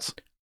highlights.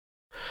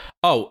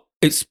 Oh,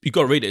 you've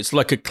got to read it. It's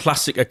like a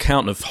classic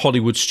account of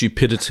Hollywood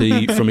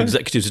stupidity from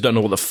executives who don't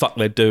know what the fuck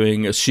they're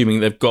doing, assuming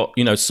they've got,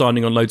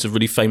 signing on loads of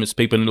really famous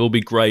people and it'll all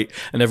be great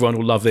and everyone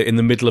will love it in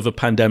the middle of a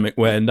pandemic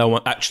where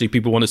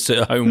people want to sit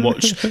at home and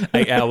watch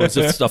 8 hours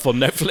of stuff on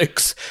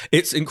Netflix.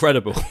 It's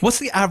incredible. What's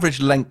the average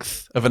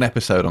length of an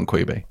episode on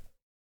Quibi?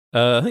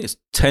 I think it's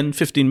 10,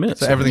 15 minutes.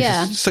 So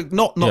everything's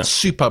not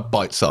super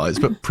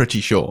bite-sized, but pretty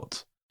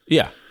short.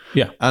 Yeah.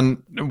 Yeah.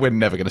 And we're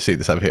never going to see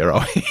this over here,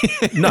 are we?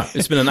 No,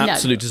 it's been an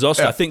absolute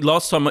disaster. Yeah. I think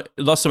last time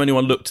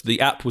anyone looked, the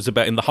app was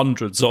about in the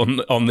hundreds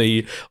on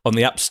the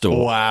App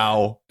Store.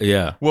 Wow.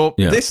 Yeah. Well,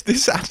 this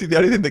is actually the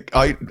only thing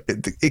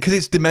that because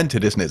it's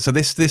demented, isn't it? So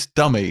this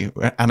dummy,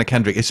 Anna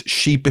Kendrick,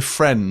 she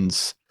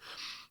befriends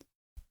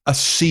a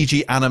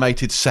CG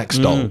animated sex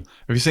doll. Have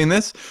you seen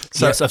this?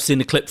 So, yes, I've seen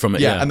a clip from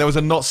it. Yeah, and there was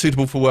a not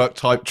suitable for work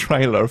type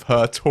trailer of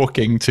her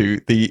talking to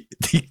the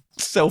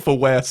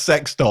self-aware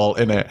sex doll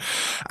in it,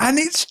 and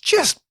it's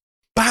just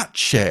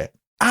batshit,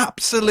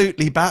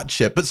 absolutely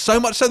batshit. But so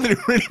much so that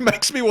it really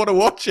makes me want to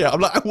watch it. I'm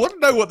like, I want to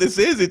know what this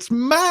is. It's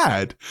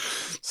mad.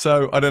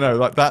 So I don't know,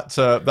 like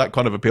that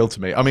kind of appealed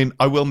to me. I mean,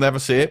 I will never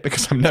see it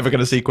because I'm never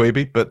going to see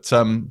Quibi. But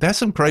there's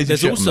some crazy.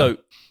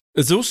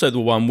 There's also the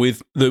one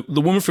with the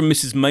woman from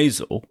Mrs.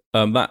 Maisel.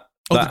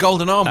 The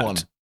Golden Arm one.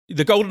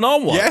 The Golden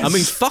Arm one. Yes. I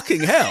mean,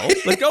 fucking hell.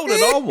 The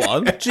Golden Arm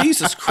one.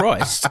 Jesus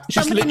Christ.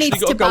 She's Somebody literally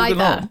needs got to a golden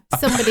buy arm. that.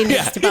 Somebody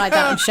needs to buy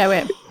that and show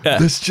it. Yeah.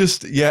 This is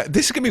going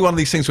to be one of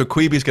these things where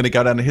Quibi is going to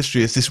go down in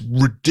history as this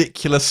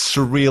ridiculous,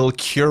 surreal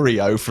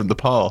curio from the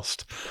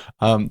past.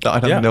 That I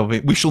don't know.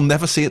 We shall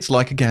never see its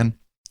like again.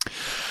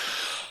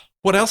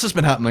 What else has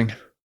been happening?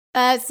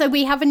 So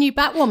we have a new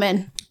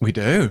Batwoman. We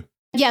do.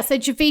 Yeah, so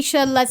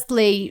Javicia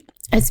Leslie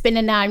has been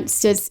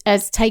announced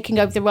as taking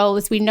over the role.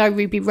 As we know,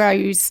 Ruby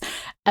Rose,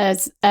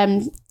 as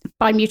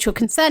by mutual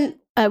consent,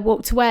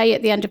 walked away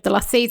at the end of the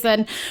last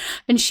season.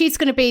 And she's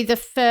going to be the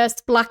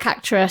first Black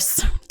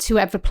actress to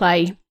ever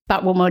play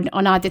Batwoman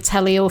on either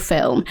telly or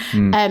film.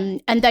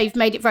 And they've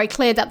made it very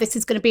clear that this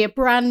is going to be a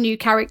brand new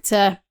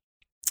character.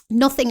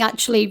 Nothing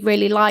actually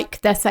really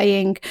like, they're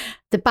saying,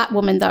 the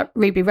Batwoman that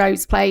Ruby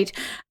Rose played.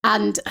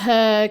 And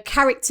her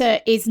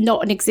character is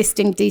not an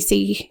existing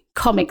DC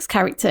Comics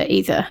character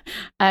either.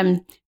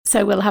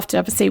 So we'll have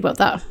to see what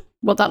that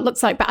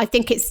looks like. But I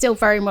think it's still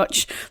very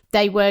much,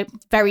 they were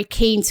very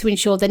keen to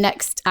ensure the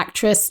next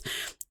actress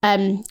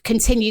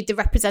continued the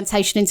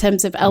representation in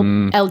terms of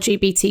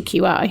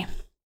LGBTQI.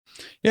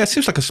 Yeah, it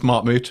seems like a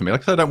smart move to me.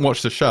 Like I said, I don't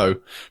watch the show,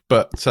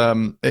 but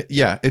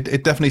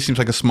it definitely seems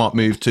like a smart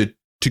move to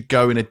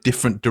go in a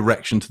different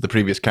direction to the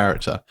previous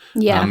character.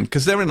 Yeah.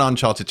 Because they're in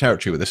uncharted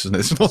territory with this, isn't it?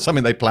 It's not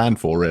something they planned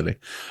for, really.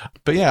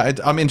 But yeah,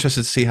 I'm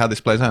interested to see how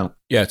this plays out.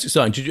 Yeah, it's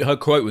exciting. Her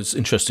quote was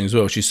interesting as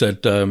well. She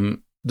said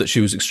that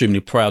she was extremely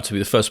proud to be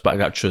the first Black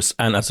actress,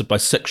 and as a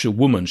bisexual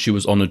woman, she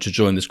was honoured to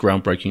join this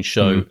groundbreaking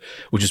show,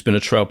 which has been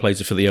a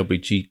trailblazer for the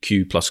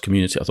LGBTQ plus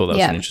community. I thought that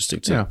was interesting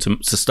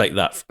to state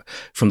that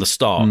from the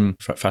start.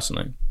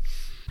 Fascinating.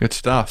 Good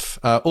stuff.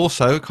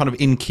 Also, kind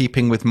of in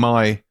keeping with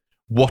my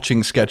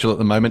watching schedule at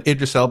the moment,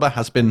 Idris Elba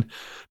has been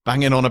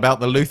banging on about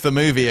the Luther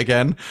movie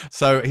again.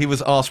 So he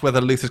was asked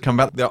whether Luther's come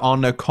back. There are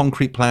no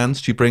concrete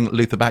plans to bring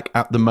Luther back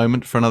at the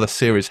moment for another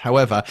series.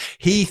 However,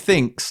 he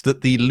thinks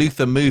that the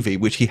Luther movie,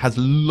 which he has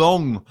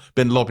long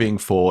been lobbying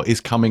for, is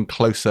coming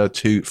closer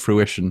to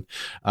fruition.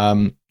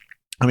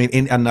 I mean,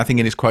 and I think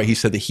in his quote, he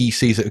said that he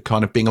sees it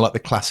kind of being like the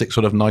classic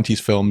sort of 90s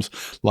films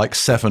like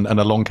Seven and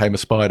Along Came a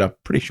Spider.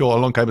 Pretty sure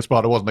Along Came a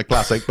Spider wasn't a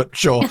classic, but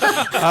sure.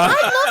 I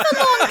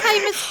love Along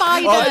Came a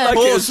Spider. I like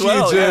it as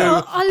well, you do.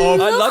 yeah. I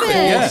love Of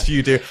it. course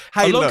you do.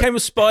 Hey, Along look, Came a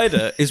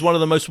Spider is one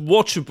of the most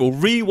watchable,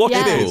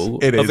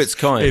 rewatchable it is. of its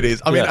kind. It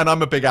is. I mean, Yeah. and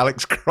I'm a big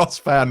Alex Cross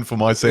fan for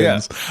my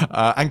sins.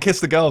 And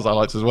Kiss the Girls I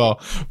liked as well.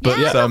 But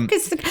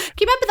Because can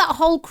you remember that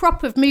whole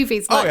crop of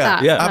movies like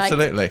that? Yeah. Like,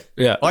 absolutely.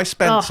 Yeah. I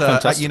spent at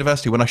Fantastic.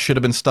 university when I should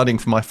have been studying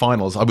for my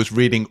finals. I was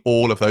reading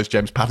all of those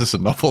James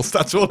Patterson novels.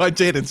 That's all I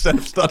did instead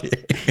of studying.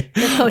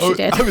 Of course you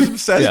did. I was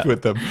obsessed Yeah.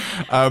 with them.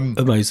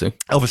 Amazing.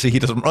 Obviously, he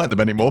doesn't write them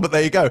anymore, but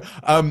there you go.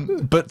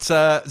 But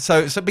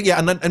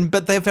yeah,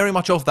 but they're very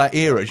much of that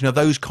era. You know,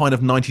 those kind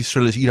of 90s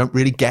thrillers you don't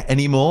really get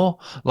anymore.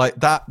 Like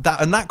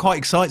that quite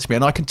excites me,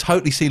 and I can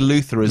totally see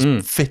Luther as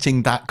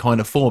fitting that kind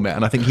of format.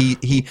 And I think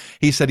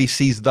he said he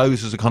sees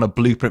those as a kind of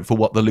blueprint for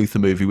what the Luther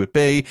movie would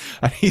be.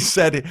 And he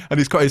said, and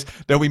his quote is,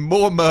 "There'll be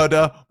more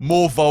murder,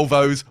 more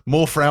Volvos,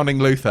 more frowning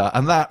Luther,"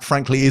 and that,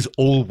 frankly, is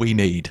all we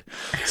need.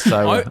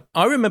 So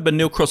I remember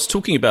Neil Cross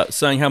talking about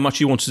saying how much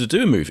he wanted to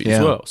do a movie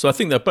as well. So I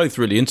think they're both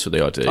really into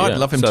the idea. I'd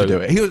love him to do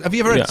it. Have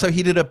you ever read? Yeah. So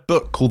he did a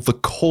book called The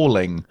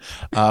Calling,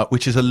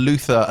 which is a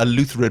Luther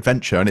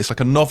adventure, and it's like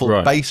a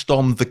novel based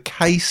on the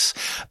case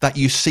that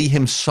you see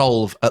him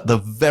solve at the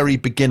very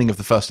beginning of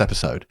the first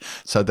episode.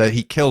 So that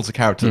he kills a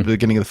character at the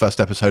beginning of the first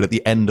episode at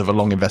the end of a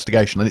long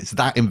investigation, and it's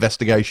that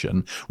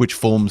investigation which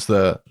forms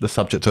the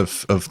subject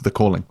of The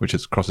Calling, which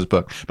is Cross's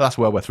book. But that's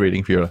well worth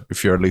reading if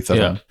you're a Luther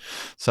fan.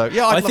 So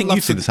yeah, I'd love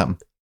to see this happen.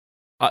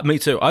 Me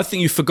too. I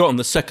think you've forgotten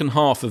the second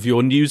half of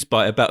your news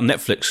bite about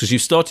Netflix, because you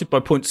started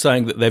by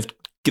saying that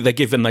they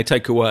give and they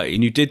take away,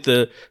 and you did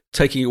the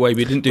taking away,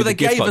 but you didn't do the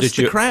gift part, did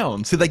you? They gave us the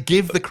crown. So they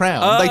give the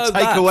crown. They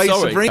take away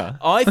Sabrina.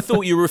 I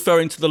thought you were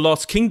referring to The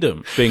Last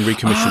Kingdom being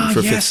recommissioned for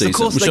a fifth season. Of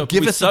course, they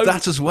give us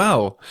that as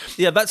well.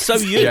 Yeah, that's so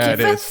you. Yeah,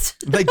 it is.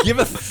 They give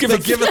us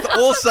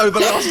also The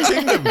Last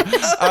Kingdom.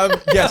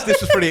 Yes,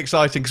 this was pretty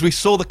exciting because we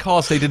saw the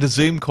cast. They did a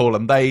Zoom call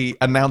and they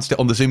announced it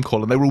on the Zoom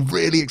call, and they were all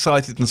really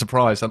excited and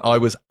surprised, and I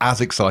was as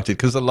excited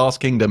because The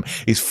Last Kingdom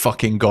is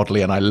fucking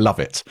godly and I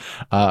love it.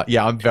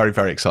 Yeah, I'm very,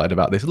 very excited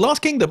about this.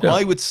 Last Kingdom,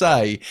 I would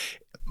say,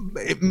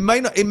 it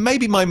may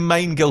be my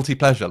main guilty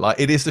pleasure. Like,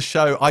 it is the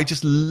show I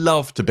just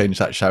love to binge.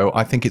 That show,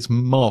 I think it's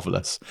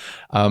marvelous.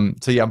 So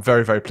yeah, I'm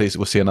very, very pleased that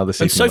we'll see another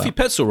season. And Sophie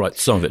Petzl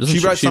writes some of it, doesn't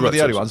she? She wrote some of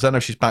the early ones. I don't know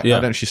if she's back. Yeah. I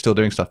don't know if she's still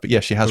doing stuff, but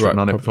yeah, she has written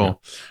on it before.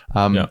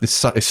 Yeah. It's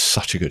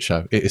such a good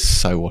show. It is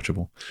so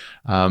watchable.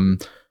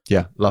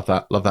 Yeah, love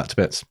that to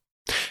bits.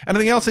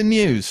 Anything else in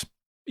news?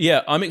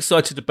 Yeah, I'm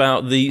excited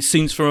about the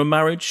Scenes from a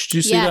Marriage. Do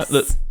you see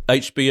that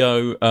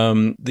HBO,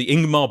 the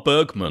Ingmar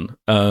Bergman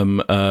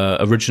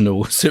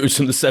original series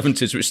from the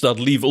 70s, which starred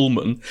Liv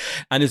Ullmann,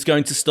 and is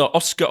going to star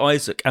Oscar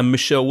Isaac and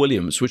Michelle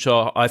Williams, which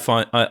are,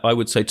 I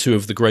would say, two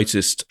of the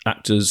greatest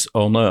actors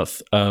on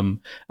earth. And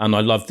I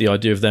love the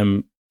idea of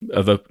them,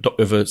 of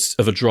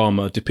a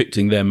drama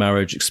depicting their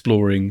marriage,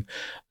 exploring,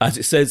 as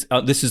it says,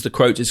 this is the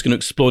quote, it's going to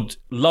explore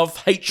love,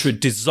 hatred,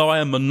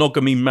 desire,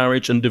 monogamy,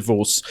 marriage and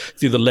divorce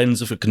through the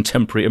lens of a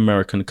contemporary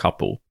American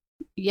couple.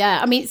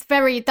 Yeah, I mean,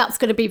 that's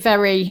going to be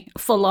very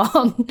full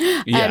on.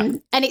 Yeah.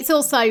 And it's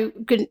also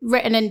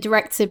written and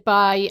directed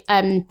by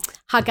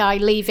Haggai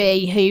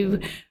Levy, who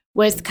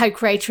was the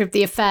co-creator of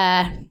The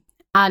Affair,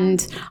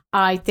 and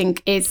I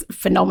think is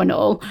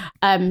phenomenal.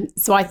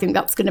 So I think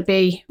that's going to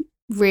be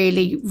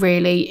really,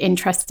 really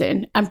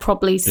interesting and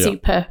probably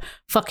super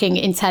fucking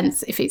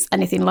intense if it's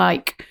anything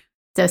like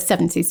the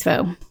 70s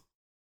film.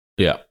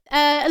 Yeah.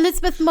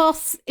 Elizabeth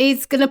Moss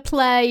is going to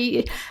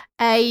play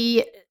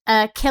a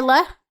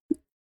killer.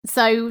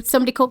 So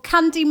somebody called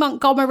Candy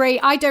Montgomery.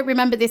 I don't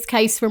remember this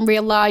case from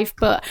real life,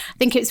 but I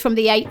think it's from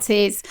the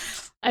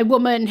 80s. A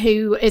woman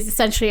who is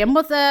essentially a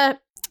mother,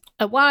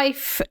 a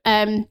wife,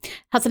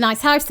 has a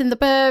nice house in the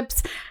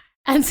burbs.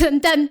 And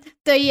then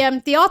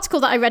the article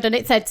that I read on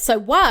it said, so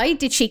why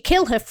did she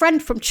kill her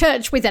friend from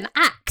church with an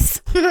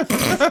axe? And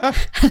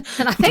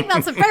I think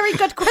that's a very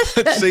good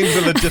question. It seems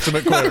a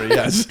legitimate query,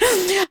 yes.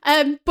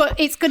 But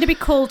it's going to be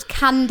called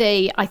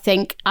Candy, I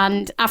think,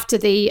 and after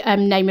the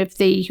name of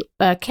the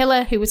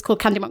killer, who was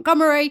called Candy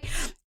Montgomery.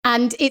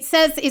 And it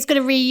says it's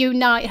going to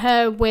reunite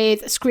her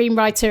with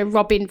screenwriter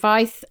Robin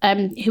Veith,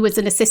 who was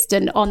an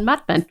assistant on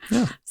Mad Men.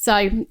 Yeah. So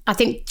I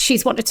think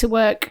she's wanted to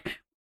work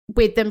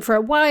with them for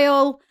a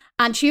while.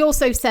 And she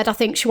also said, I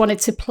think she wanted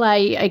to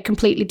play a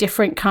completely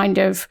different kind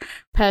of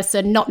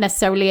person, not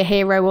necessarily a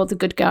hero or the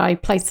good guy,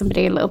 play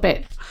somebody a little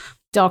bit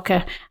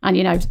darker. And,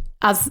 you know,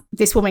 as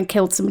this woman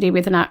killed somebody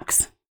with an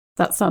axe,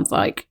 that sounds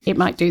like it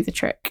might do the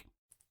trick.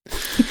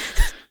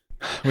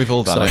 We've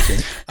all done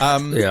it.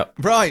 Yeah.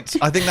 Right.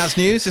 I think that's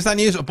news. Is that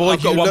news? Oh, boy,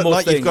 I've got you one look more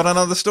like thing. you've got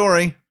another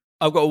story.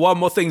 I've got one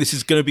more thing. This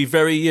is going to be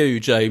very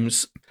you,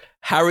 James.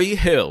 Harry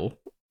Hill.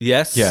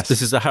 Yes.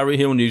 This is a Harry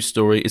Hill news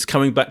story. It's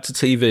coming back to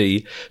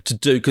TV to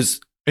do, because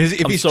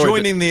if he's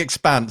joining The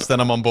Expanse, then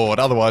I'm on board.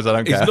 Otherwise, I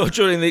don't care. He's not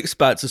joining The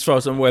Expanse, as far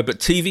as I'm aware. But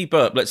TV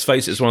Burp, let's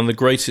face it, is one of the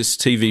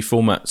greatest TV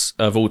formats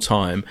of all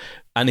time.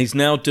 and he's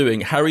now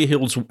doing Harry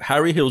Hill's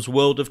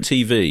World of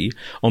TV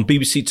on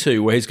BBC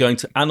Two, where he's going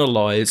to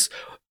analyse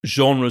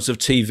genres of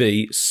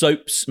TV,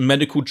 soaps,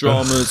 medical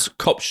dramas,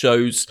 cop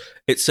shows,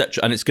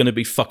 etc. And it's going to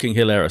be fucking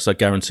hilarious, I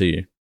guarantee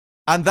you.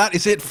 And that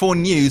is it for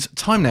news.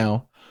 Time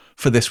now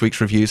for this week's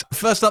reviews.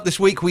 First up this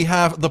week, we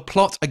have The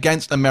Plot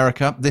Against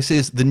America. This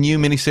is the new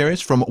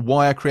miniseries from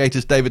Wire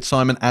creators David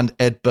Simon and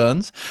Ed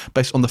Burns,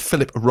 based on the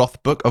Philip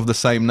Roth book of the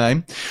same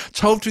name.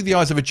 Told through the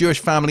eyes of a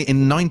Jewish family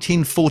in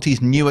 1940s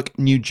Newark,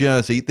 New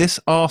Jersey, this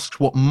asks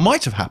what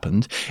might have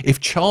happened if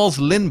Charles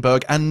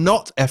Lindbergh and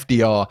not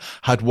FDR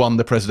had won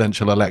the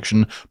presidential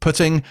election,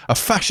 putting a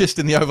fascist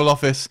in the Oval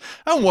Office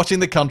and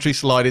watching the country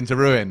slide into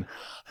ruin.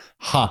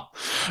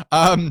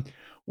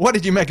 What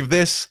did you make of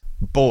this,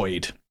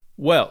 Boyd?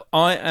 Well,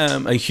 I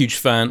am a huge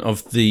fan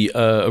of the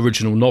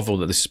original novel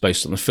that this is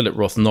based on, the Philip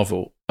Roth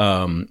novel,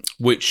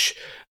 which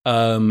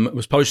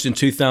was published in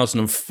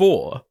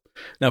 2004.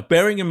 Now,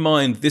 bearing in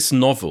mind, this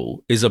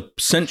novel is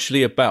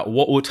essentially about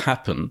what would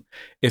happen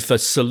if a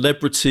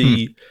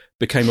celebrity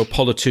became a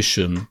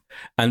politician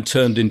and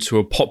turned into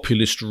a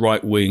populist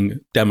right-wing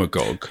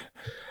demagogue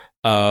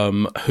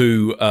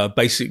who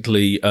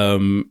basically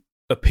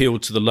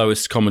appealed to the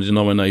lowest common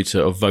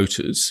denominator of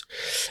voters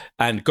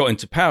and got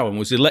into power and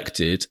was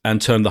elected and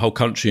turned the whole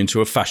country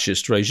into a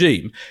fascist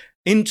regime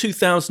in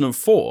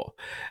 2004.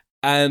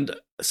 And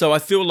so I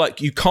feel like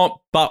you can't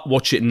but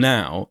watch it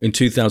now in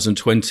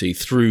 2020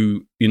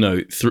 through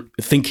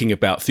thinking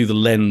about through the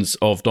lens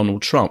of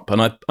Donald Trump.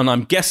 And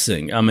I'm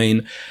guessing, I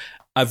mean,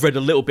 I've read a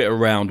little bit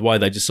around why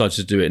they decided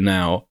to do it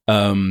now.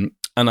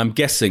 And I'm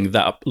guessing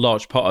that a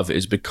large part of it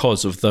is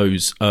because of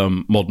those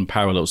modern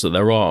parallels that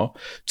there are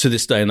to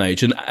this day and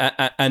age. And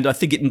I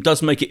think it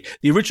does make it...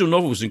 The original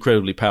novel was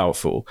incredibly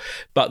powerful.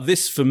 But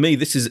this, for me,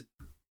 this is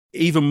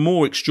even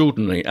more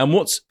extraordinary. And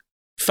what's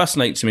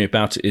fascinating to me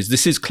about it is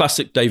this is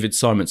classic David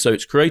Simon. So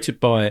it's created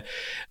by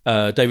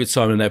David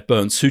Simon and Ed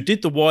Burns, who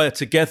did The Wire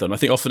together. And I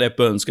think often Ed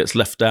Burns gets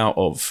left out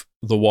of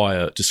The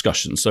Wire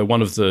discussion. So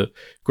one of the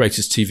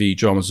greatest TV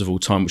dramas of all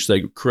time, which they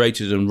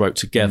created and wrote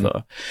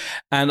together.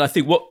 And I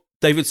think what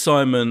David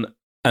Simon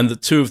and the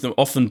two of them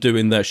often do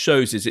in their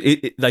shows is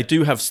they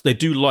do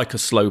like a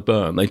slow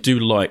burn. They do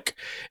like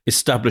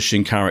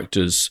establishing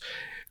characters,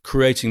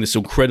 creating this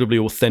incredibly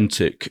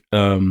authentic,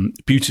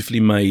 beautifully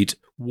made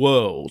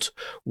world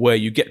where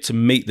you get to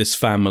meet this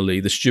family,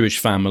 this Jewish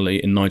family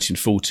in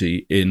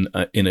 1940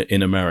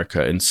 in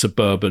America, in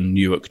suburban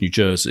Newark, New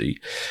Jersey,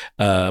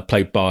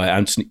 played by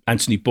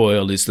Anthony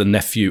Boyle is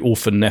the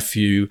orphan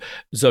nephew.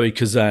 Zoe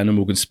Kazan and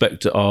Morgan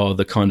Spector are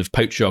the kind of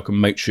patriarch and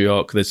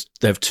matriarch.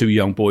 They have two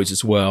young boys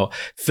as well.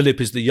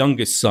 Philip is the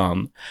youngest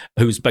son,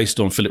 who is based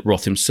on Philip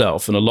Roth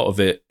himself, and a lot of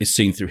it is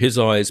seen through his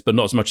eyes, but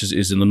not as much as it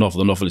is in the novel.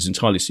 The novel is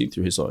entirely seen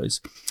through his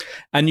eyes.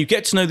 And you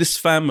get to know this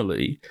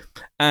family,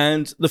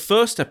 and the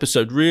first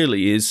episode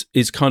really is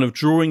kind of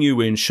drawing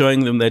you in,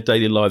 showing them their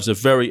daily lives,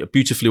 a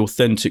beautifully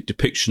authentic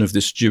depiction of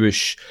this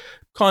Jewish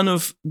kind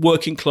of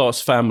working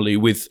class family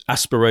with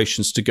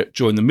aspirations to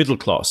join the middle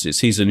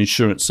classes. He's an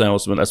insurance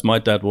salesman, as my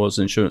dad was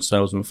an insurance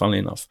salesman, funnily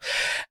enough.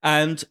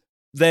 And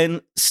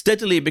then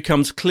steadily it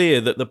becomes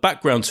clear that the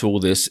background to all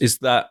this is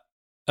that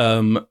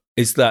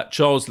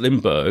Charles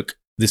Lindbergh,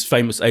 this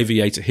famous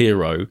aviator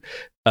hero,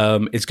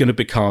 is going to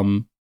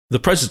become the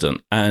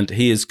president, and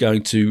he is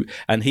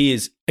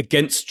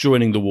against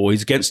joining the war.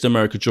 He's against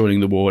America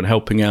joining the war and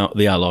helping out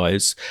the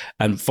Allies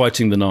and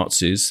fighting the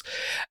Nazis.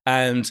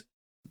 And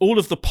all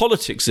of the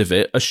politics of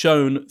it are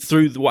shown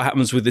through what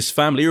happens with this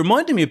family. It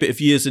reminded me a bit of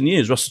Years and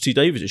Years, Russell T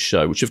Davies'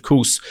 show, which of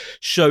course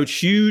showed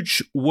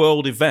huge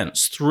world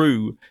events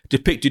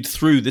depicted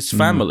through this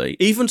family,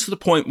 even to the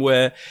point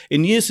where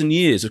in Years and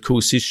Years, of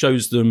course, he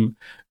shows them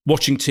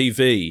watching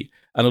TV.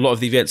 And a lot of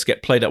the events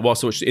get played out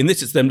whilst watching. In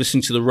this, it's them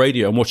listening to the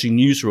radio and watching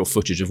newsreel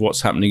footage of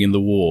what's happening in the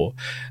war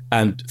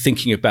and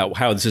thinking about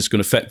how this is going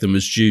to affect them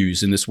as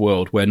Jews in this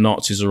world where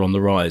Nazis are on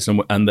the rise and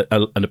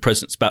the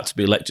president's about to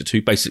be elected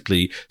who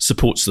basically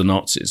supports the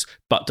Nazis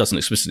but doesn't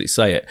explicitly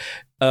say it.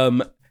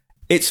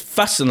 It's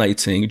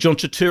fascinating. John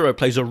Turturro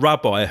plays a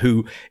rabbi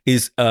who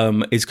is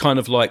kind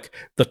of like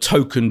the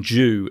token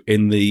Jew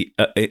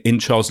in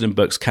Charles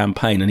Lindbergh's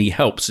campaign, and he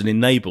helps and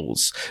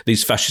enables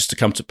these fascists to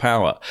come to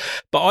power.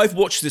 But I've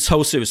watched this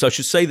whole series, so I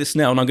should say this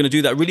now, and I'm going to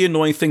do that really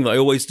annoying thing that I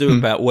always do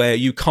about where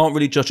you can't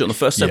really judge it on the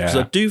first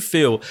episode. I do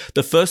feel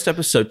the first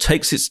episode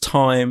takes its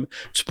time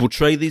to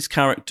portray these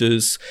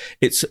characters.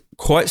 It's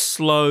quite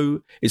slow,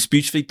 it's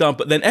beautifully done,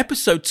 but then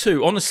episode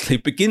 2 honestly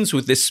begins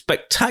with this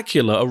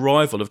spectacular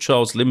arrival of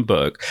Charles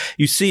Lindbergh.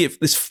 You see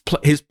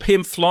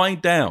him flying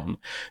down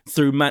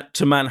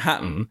to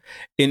Manhattan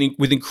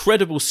with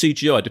incredible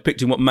CGI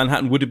depicting what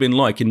Manhattan would have been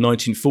like in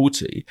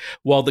 1940,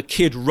 while the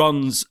kid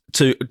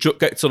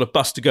gets on a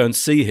bus to go and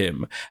see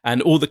him,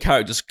 and all the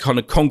characters kind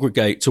of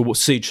congregate to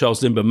see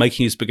Charles Lindbergh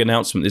making his big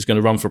announcement that he's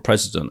going to run for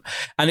president.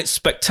 And it's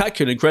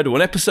spectacular and incredible.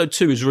 And episode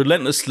 2 is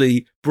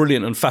relentlessly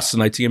brilliant and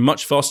fascinating and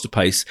much faster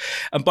pace.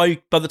 And by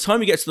the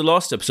time you get to the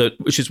last episode,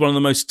 which is one of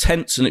the most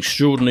tense and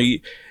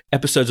extraordinary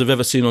episodes I've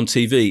ever seen on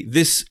TV.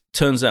 This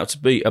turns out to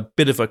be a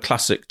bit of a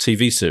classic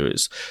TV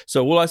series.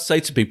 So all I say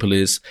to people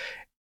is,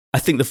 I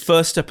think the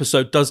first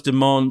episode does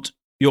demand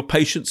your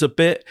patience a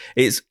bit.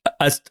 It's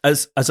as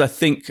I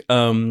think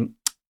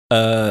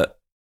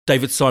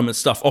David Simon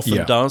stuff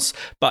often does,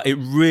 but it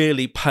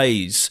really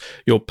pays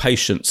your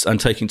patience and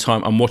taking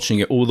time and watching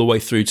it all the way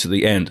through to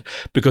the end,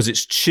 because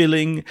it's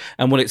chilling,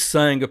 and what it's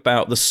saying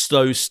about the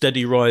slow,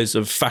 steady rise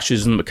of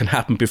fascism that can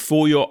happen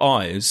before your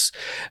eyes,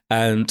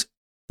 and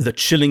the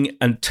chilling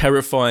and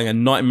terrifying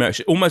and nightmarish,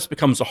 it almost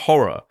becomes a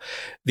horror,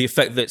 the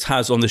effect that it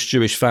has on this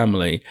Jewish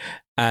family,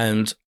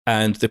 and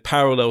the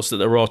parallels that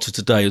there are to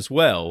today as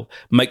well,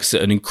 makes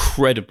it an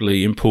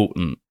incredibly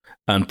important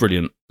and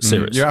brilliant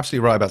series. You're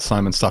absolutely right about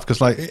Simon stuff,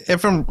 because like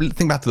everyone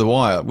think back to The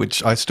Wire,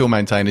 which I still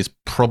maintain is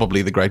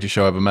probably the greatest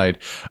show ever made.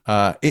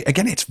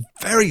 It's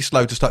very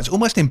slow to start. It's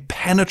almost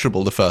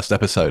impenetrable, the first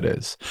episode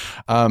is.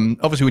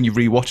 Obviously, when you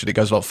rewatch it, it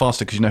goes a lot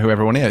faster because you know who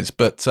everyone is,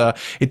 but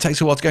it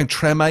takes a while to go.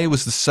 Treme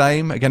was the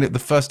same. Again, the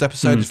first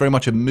episode is very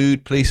much a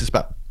mood piece. It's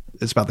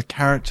about the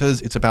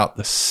characters, it's about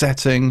the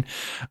setting,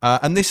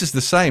 and this is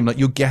the same. Like,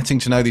 you're getting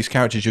to know these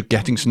characters, you're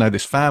getting to know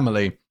this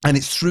family, and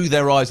it's through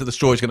their eyes that the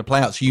story's going to play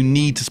out. So you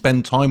need to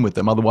spend time with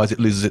them, otherwise it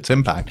loses its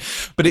impact.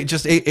 But it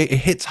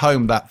hits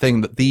home that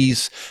thing that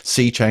these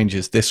sea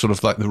changes, this sort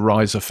of like the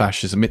rise of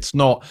fascism, it's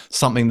not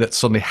something that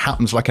suddenly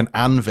happens like an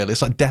anvil.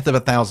 It's like Death of a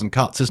Thousand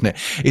Cuts, isn't it?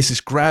 It's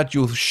this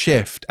gradual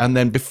shift, and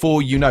then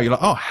before you know, you're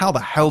like, oh, how the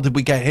hell did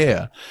we get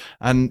here?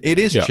 And it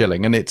is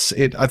chilling, and I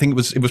think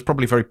it was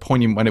probably very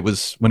poignant when it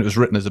was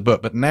written as a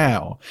book, but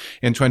now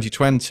in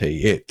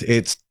 2020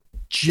 it's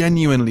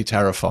genuinely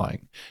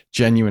terrifying,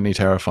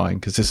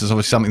 because this is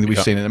obviously something that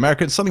we've seen in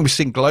America. It's something we've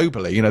seen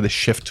globally, you know, this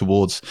shift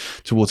towards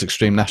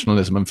extreme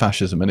nationalism and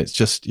fascism, and it's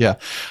just,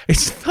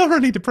 it's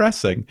thoroughly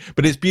depressing,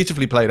 but it's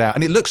beautifully played out,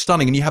 and it looks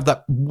stunning, and you have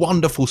that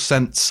wonderful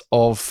sense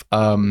of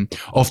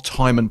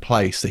time and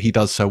place that he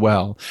does so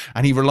well,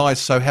 and he relies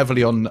so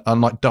heavily on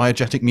like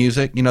diegetic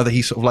music, you know, that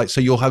he sort of like,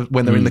 so you'll have,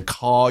 when they're in the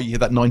car, you hear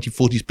that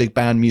 1940s big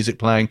band music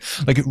playing,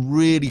 like it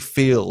really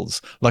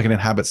feels like it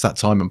inhabits that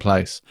time and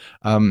place.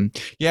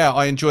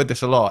 I enjoyed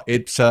this a lot.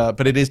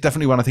 But it is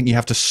definitely one I think you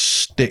have to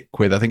stick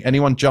with. I think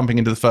anyone jumping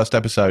into the first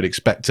episode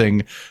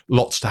expecting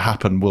lots to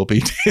happen will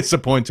be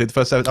disappointed.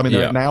 First episode, I mean,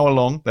 they're an hour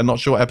long. They're not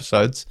short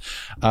episodes,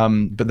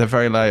 but they're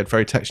very layered,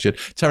 very textured.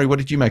 Terry, what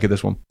did you make of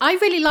this one? I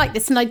really like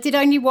this, and I did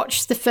only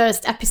watch the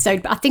first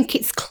episode, but I think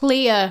it's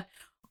clear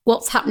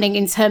what's happening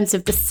in terms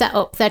of the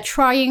setup. They're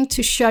trying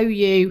to show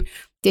you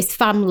this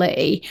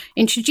family,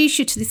 introduce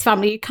you to this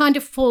family. You kind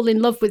of fall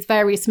in love with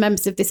various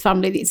members of this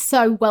family. It's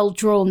so well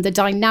drawn, the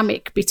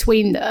dynamic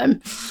between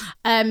them.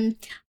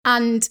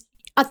 And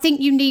I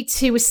think you need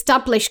to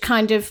establish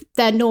kind of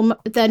their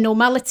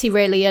normality,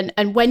 really.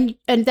 And when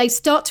they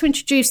start to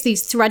introduce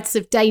these threads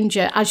of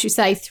danger, as you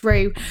say,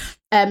 through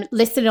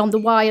listening on the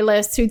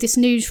wireless, through this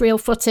newsreel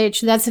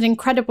footage. There's an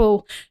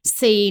incredible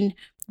scene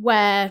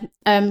where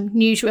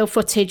newsreel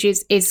footage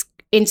is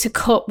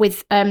intercut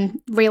with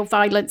real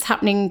violence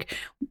happening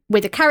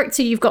with a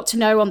character you've got to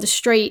know on the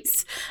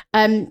streets.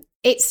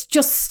 It's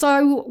just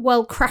so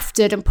well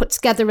crafted and put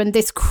together, and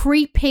this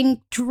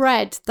creeping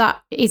dread that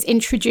is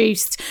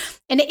introduced.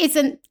 And it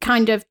isn't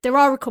there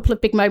are a couple of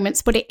big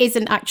moments, but it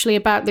isn't actually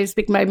about those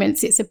big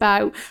moments. It's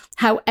about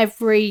how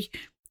every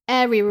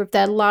area of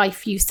their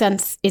life you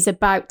sense is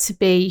about to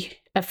be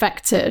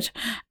affected,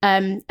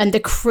 and the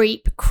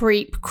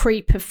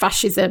creep of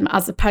fascism,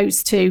 as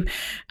opposed to,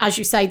 as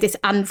you say, this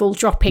anvil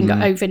dropping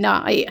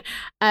overnight.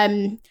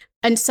 And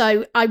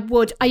so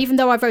even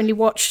though I've only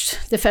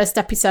watched the first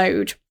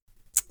episode,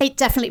 it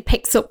definitely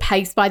picks up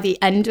pace by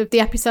the end of the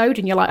episode,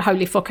 and you're like,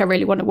 holy fuck, I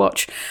really want to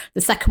watch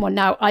the second one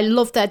now. I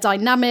love their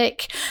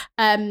dynamic.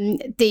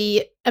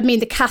 The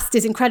cast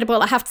is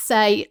incredible. I have to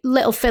say,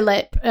 little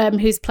Philip,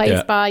 who's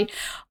played by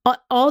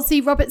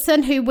Ozzy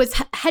Robertson, who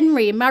was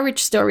Henry in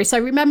Marriage Story. So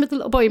remember the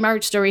little boy in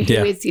Marriage Story who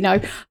is,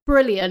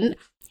 brilliant.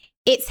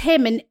 It's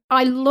him, and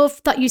I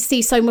love that you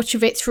see so much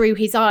of it through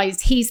his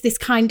eyes. He's this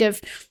kind of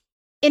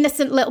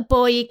innocent little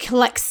boy. He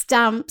collects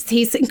stamps.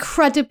 He's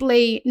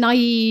incredibly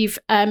naive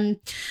and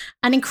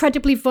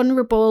incredibly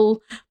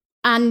vulnerable.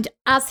 And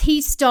as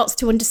he starts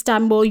to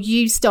understand more,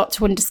 you start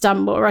to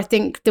understand more. I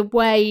think the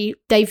way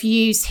they've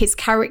used his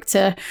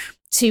character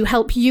to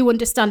help you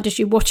understand as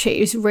you watch it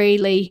is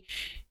really,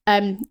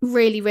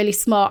 really, really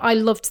smart. I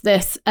loved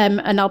this,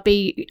 and I'll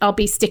be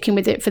sticking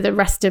with it for the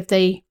rest of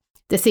the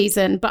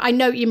season. But I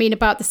know what you mean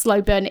about the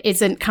slow burn. It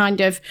isn't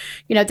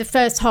the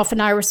first half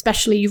an hour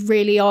especially, you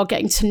really are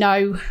getting to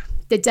know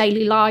the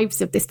daily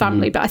lives of this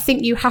family. But I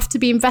think you have to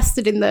be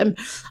invested in them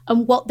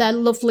and what their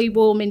lovely,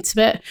 warm,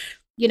 intimate,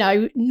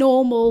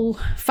 normal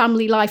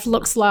family life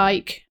looks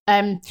like,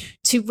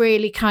 to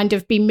really kind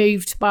of be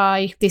moved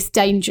by this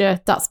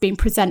danger that's being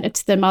presented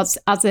to them as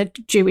a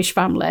Jewish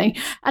family.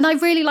 And I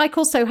really like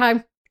also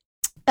how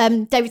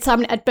David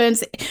Simon and Ed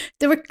Burns,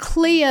 there are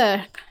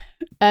clear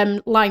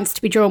lines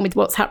to be drawn with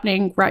what's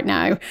happening right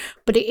now,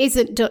 but it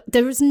isn't.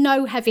 There is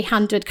no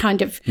heavy-handed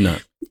kind of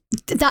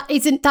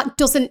that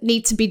doesn't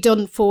need to be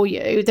done for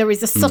you. There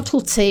is a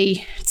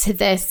subtlety to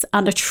this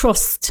and a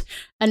trust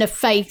and a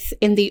faith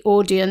in the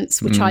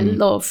audience, which I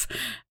love.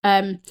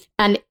 And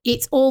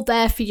it's all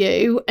there for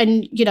you.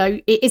 And, you know,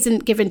 it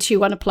isn't given to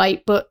you on a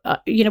plate, but,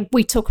 you know,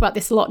 we talk about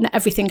this a lot. Not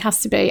everything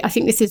has to be. I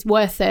think this is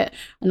worth it.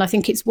 And I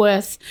think it's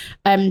worth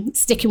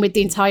sticking with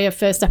the entire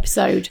first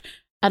episode.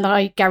 And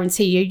I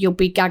guarantee you'll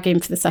be gagging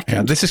for the second.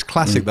 Yeah, this is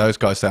classic, those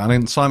guys say. I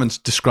mean, Simon's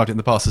described it in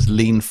the past as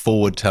lean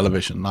forward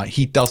television. Like,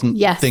 he doesn't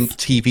think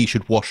TV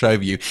should wash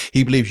over you.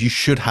 He believes you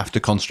should have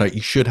to concentrate.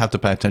 You should have to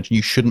pay attention.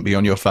 You shouldn't be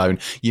on your phone.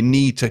 You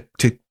need to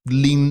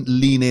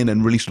lean in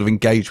and really sort of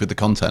engage with the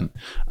content.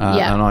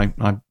 And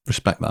I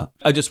respect that.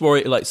 I just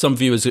worry, like, some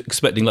viewers are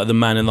expecting, like, The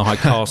Man in the High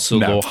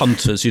Castle or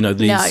Hunters, you know,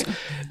 these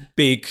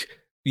big,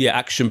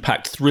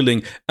 action-packed,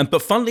 thrilling.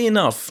 But funnily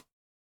enough,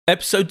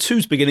 Episode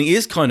 2's beginning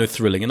is kind of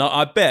thrilling, and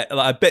I bet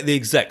the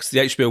execs, the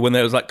HBO, when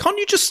they was like, can't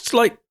you just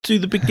like do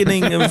the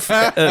beginning of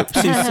season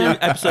 2,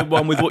 episode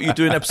 1 with what you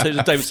do in episodes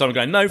of David Simon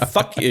going, no,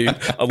 fuck you,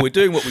 we're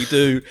doing what we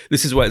do,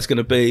 this is where it's going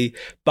to be.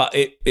 But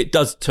it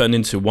does turn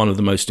into one of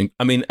the most,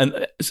 I mean,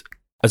 and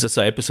as I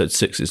say, episode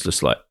 6 is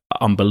just like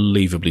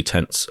unbelievably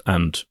tense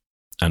and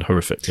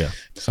horrific. Yeah,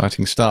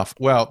 exciting stuff.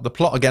 Well, The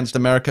Plot Against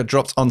America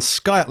drops on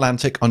Sky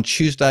Atlantic on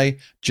Tuesday,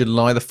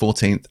 July the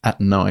 14th at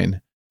 9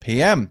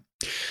 p.m.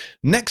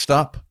 Next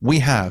up, we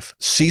have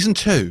season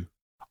 2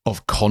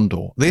 of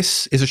Condor.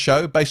 This is a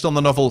show based on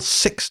the novel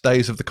 6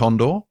 Days of the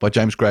Condor by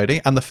James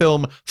Grady and the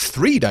film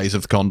 3 Days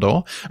of the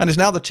Condor, and is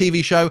now the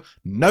TV show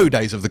No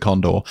Days of the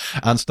Condor,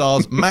 and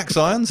stars Max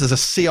Irons as a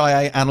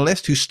CIA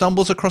analyst who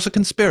stumbles across a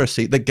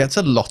conspiracy that gets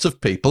a lot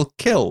of people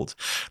killed.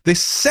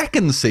 This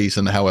second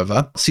season,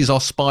 however, sees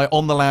our spy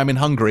on the lam in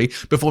Hungary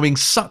before being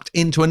sucked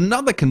into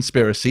another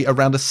conspiracy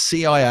around a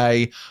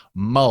CIA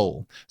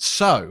mole.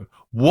 So,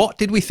 what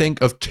did we think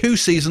of 2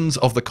 seasons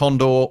of The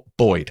Condor,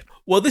 Boyd?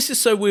 Well, this is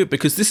so weird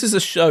because this is a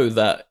show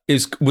that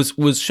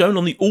was shown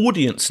on the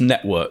Audience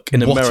Network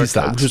in America, is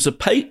that? Which was a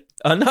pay.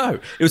 I know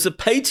it was a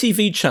pay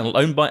TV channel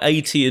owned by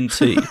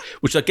AT&T,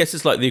 which I guess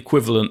is like the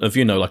equivalent of,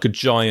 you know, like a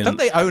giant. Don't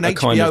they own HBO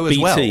kind of as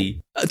well?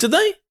 Do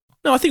they?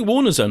 No, I think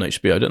Warner's own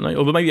HBO, don't they?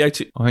 Or maybe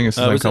AT. I think it's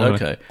the same company.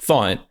 Okay,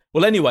 fine.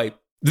 Well, anyway,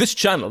 this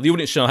channel, the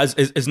Audience channel,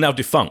 is now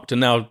defunct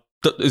and now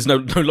is no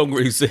longer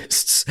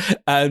exists,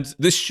 and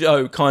this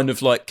show kind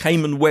of like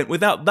came and went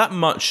without that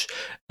much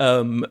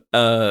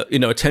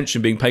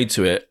attention being paid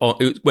to it.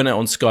 It went out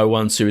on Sky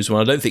One Series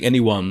 1. I don't think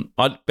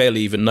I'd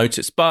barely even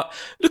noticed. But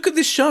look at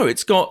this show.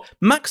 It's got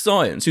Max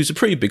Irons, who's a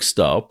pretty big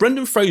star,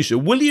 Brendan Fraser,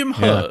 William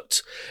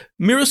Hurt,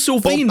 Mira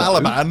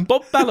Sorvino,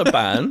 Bob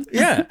Balaban.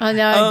 Yeah, I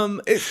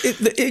know.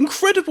 The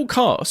incredible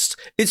cast.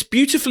 It's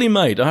beautifully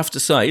made, I have to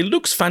say. It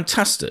looks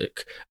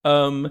fantastic.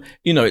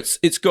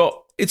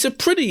 It's a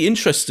pretty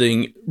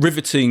interesting,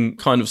 riveting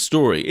kind of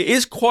story. It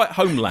is quite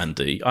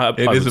Homelandy, I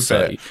would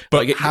say. Bit,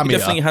 but it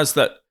definitely has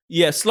that.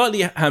 Yeah,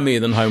 slightly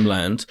hammier than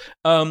Homeland.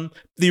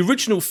 The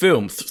original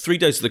film, 3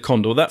 Days of the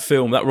Condor, that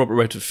Robert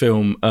Redford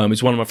film,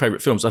 is one of my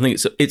favourite films. I think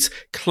it's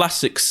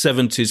classic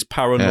 70s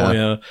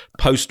paranoia,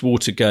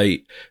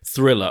 post-Watergate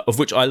thriller, of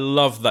which I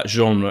love that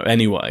genre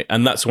anyway.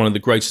 And that's one of the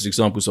greatest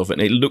examples of it.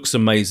 And it looks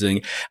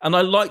amazing. And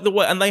I like the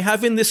way, and they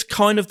have in this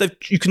kind of,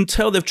 you can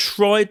tell they've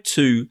tried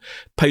to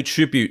pay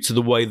tribute to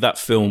the way that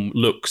film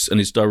looks and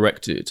is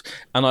directed.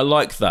 And I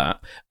like that.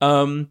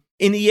 In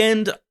the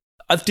end,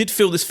 I did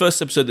feel this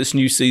first episode, this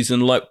new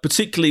season, like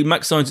particularly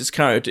Max Irons'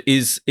 character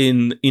is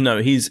in,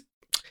 he's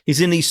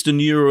in Eastern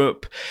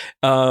Europe.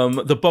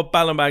 The Bob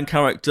Balaban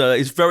character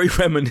is very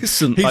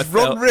reminiscent. He's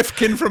Ron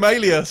Rifkin from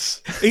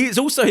Alias. He's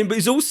also him, but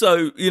he's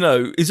also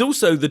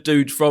the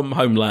dude from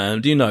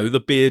Homeland.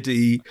 The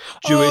beardy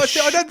Jewish.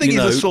 I don't think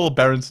he's a Saul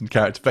Berenson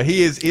character, but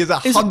he is 100%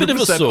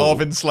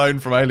 Arvin Sloane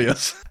from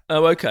Alias.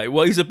 Oh, okay.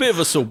 Well, he's a bit of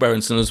a Saul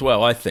Berenson as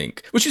well, I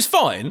think, which is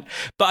fine.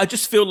 But I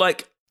just feel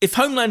like, if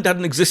Homeland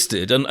hadn't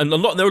existed, and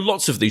there are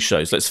lots of these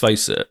shows, let's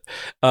face it,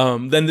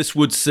 then this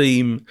would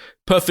seem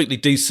perfectly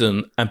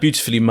decent and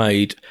beautifully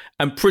made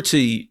and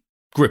pretty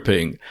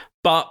gripping.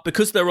 But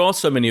because there are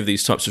so many of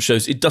these types of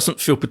shows, it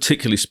doesn't feel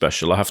particularly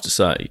special, I have to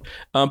say.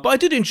 But I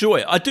did enjoy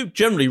it. I do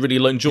generally really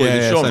enjoy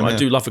the genre. I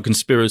do love a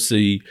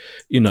conspiracy,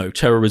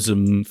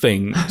 terrorism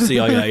thing,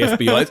 CIA,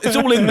 FBI. It's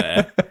all in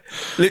there,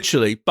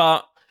 literally.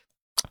 But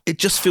it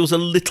just feels a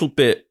little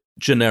bit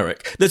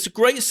generic. There's a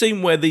great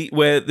scene where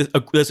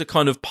there's a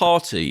kind of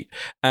party,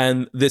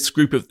 and this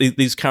group of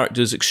these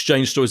characters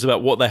exchange stories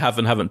about what they have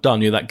and haven't done.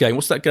 That game.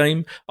 What's that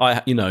game?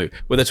 Where they're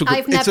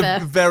talking. It's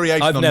a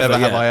variation on Never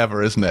Have I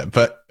Ever, isn't it?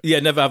 But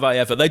yeah, Never Have I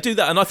Ever. They do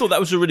that, and I thought that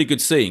was a really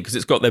good scene because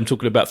it's got them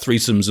talking about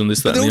threesomes and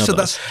this, that, and the other.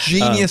 That's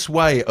genius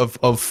way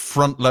of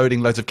front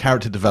loading loads of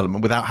character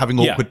development without having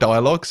awkward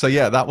dialogue. So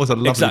yeah, that was a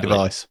lovely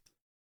device.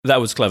 That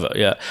was clever.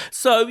 Yeah.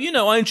 So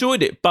I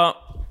enjoyed it, but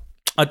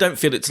I don't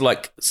feel it's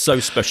like so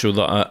special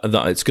that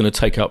it's going to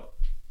take up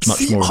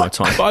much more of my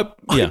time. But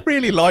I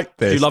really like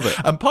this. You love it.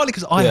 And partly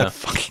because I had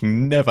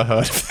fucking never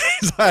heard of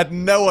this. I had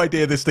no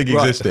idea this thing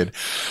existed.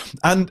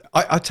 And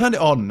I turned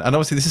it on, and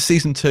obviously this is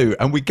season 2,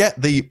 and we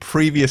get the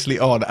previously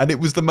on, and it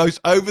was the most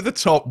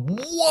over-the-top,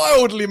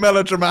 wildly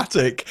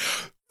melodramatic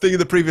thing of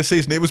the previous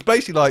season. It was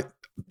basically like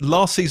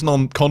last season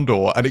on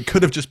Condor, and it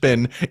could have just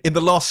been in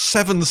the last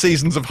 7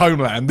 seasons of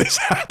Homeland this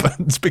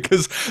happens,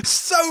 because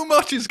so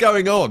much is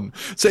going on.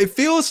 So it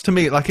feels to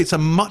me like it's a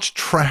much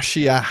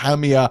trashier,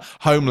 hammier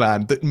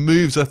Homeland that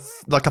moves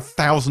like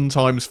 1,000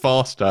 times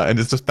faster and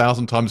is just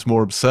 1,000 times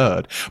more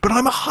absurd. But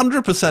I'm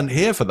 100%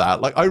 here for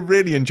that. Like, I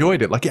really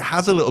enjoyed it. Like, it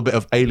has a little bit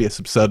of Alias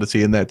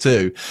absurdity in there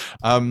too.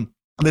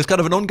 There's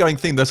kind of an ongoing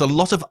theme. There's a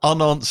lot of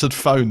unanswered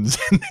phones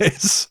in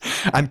this,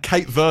 and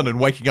Kate Vernon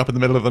waking up in the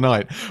middle of the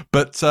night.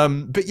 But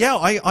yeah,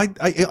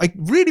 I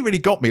really, really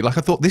got me. Like,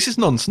 I thought, this is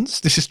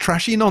nonsense. This is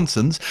trashy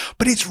nonsense,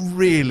 but it's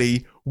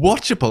really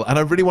watchable, and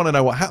I really want to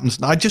know what happens.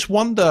 And I just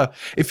wonder,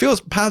 it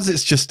feels perhaps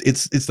it's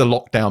the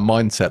lockdown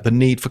mindset, the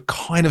need for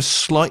kind of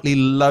slightly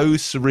low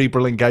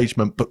cerebral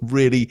engagement, but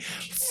really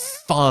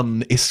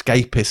fun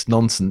escapist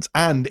nonsense,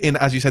 and in,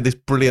 as you said, this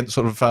brilliant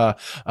sort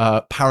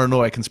of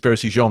paranoia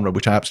conspiracy genre,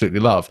 which I absolutely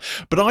love.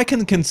 But I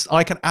can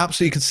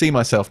absolutely see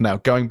myself now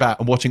going back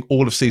and watching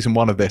all of season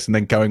 1 of this, and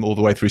then going all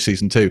the way through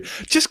season 2,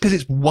 just because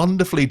it's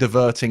wonderfully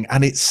diverting,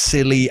 and it's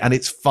silly, and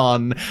it's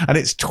fun, and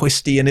it's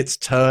twisty, and it's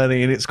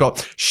turny, and it's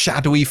got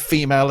shadowy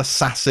female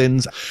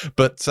assassins.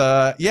 But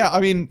yeah, I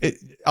mean,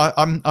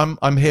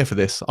 I'm here for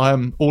this. I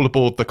am all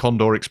aboard the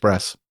Condor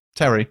Express.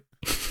 Terry.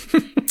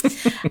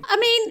 I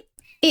mean,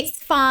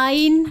 it's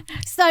fine.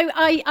 So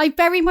I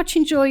very much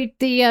enjoyed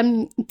the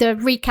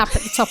recap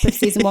at the top of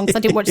season 1, because I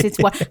didn't watch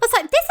season 1. I was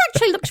like, this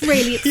actually looks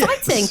really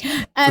exciting.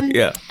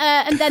 Yes.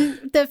 And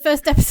then the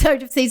first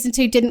episode of season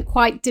 2 didn't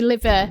quite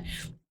deliver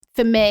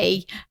for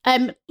me.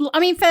 I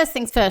mean, first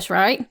things first,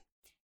 right?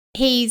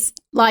 He's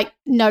like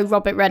no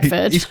Robert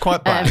Redford. He's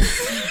quite bad.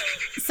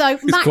 So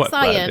Max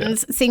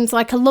Irons seems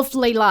like a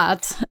lovely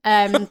lad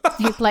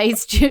who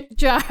plays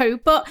Joe,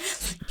 but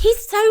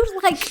he's so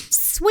like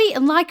sweet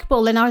and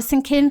likable. And I was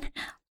thinking, do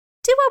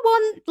I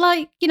want,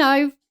 like, you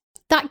know,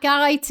 that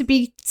guy to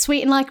be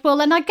sweet and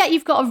likable? And I get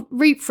you've got a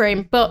root for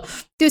him, but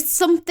there's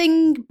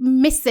something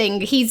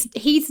missing.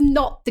 He's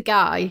not the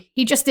guy.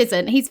 He just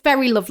isn't. He's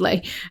very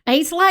lovely. And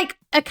he's like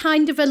a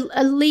kind of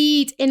a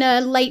lead in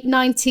a late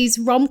 90s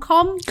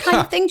rom-com kind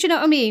of thing. Do you know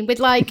what I mean? With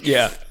like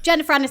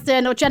Jennifer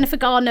Aniston or Jennifer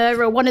Garner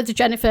or one of the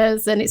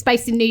Jennifers, and it's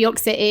based in New York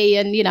City.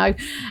 And, you know,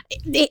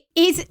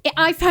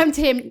 I found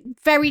him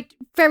very,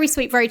 very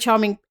sweet, very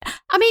charming.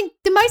 I mean,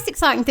 the most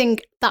exciting thing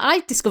that I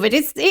discovered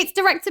is it's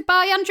directed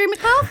by Andrew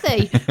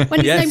McCarthy.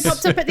 When his name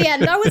popped up at the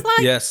end, I was like,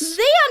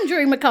 the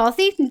Andrew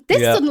McCarthy.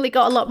 This suddenly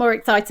got a lot more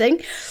exciting.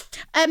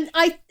 But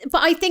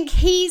I think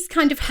he's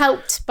kind of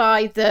helped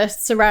by the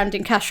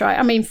surrounding cast, right?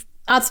 I mean,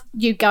 as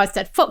you guys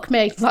said, fuck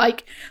me,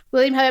 like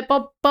William Hurt,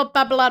 Bob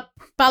Balaban,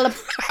 Bob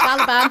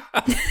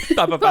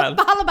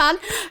Balaban,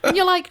 and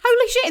you're like,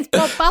 holy shit, it's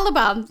Bob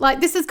Balaban.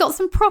 Like, this has got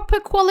some proper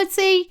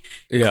quality,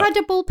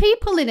 credible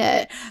people in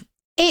it.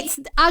 It's,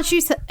 as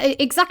you said,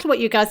 exactly what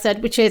you guys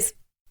said, which is,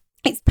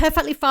 it's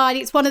perfectly fine.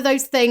 It's one of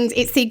those things.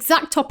 It's the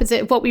exact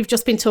opposite of what we've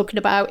just been talking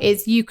about.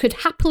 Is you could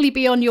happily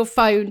be on your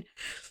phone.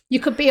 You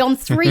could be on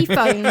 3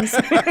 phones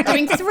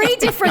doing 3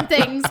 different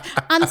things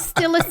and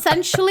still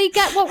essentially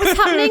get what was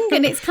happening,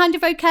 and it's kind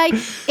of okay.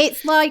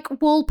 It's like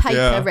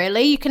wallpaper,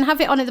 really. You can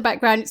have it on in the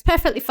background. It's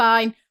perfectly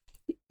fine.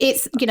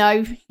 It's, you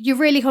know, you're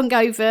really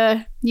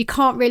hungover. You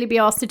can't really be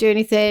asked to do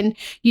anything.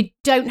 You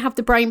don't have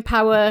the brain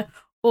power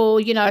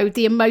or, you know,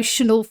 the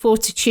emotional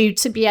fortitude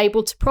to be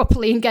able to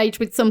properly engage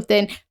with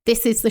something.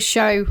 This is the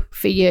show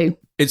for you.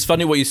 It's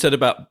funny what you said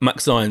about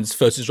Max Irons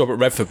versus Robert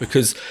Redford,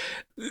 because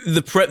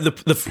the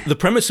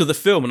premise of the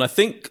film, and I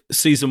think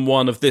season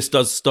 1 of this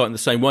does start in the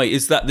same way,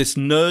 is that this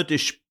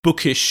nerdish,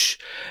 bookish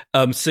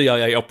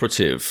CIA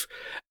operative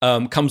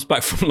comes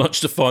back from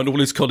lunch to find all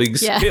his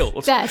colleagues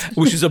killed,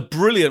 which is a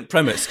brilliant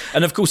premise.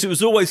 And of course, it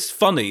was always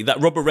funny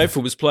that Robert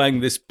Redford was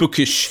playing this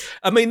bookish,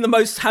 I mean, the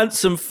most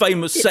handsome,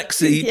 famous,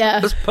 sexy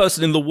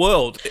person in the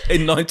world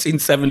in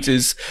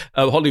 1970s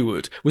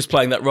Hollywood was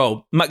playing that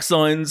role. Max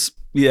Irons,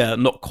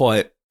 not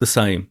quite the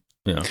same,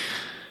 but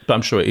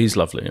I'm sure he's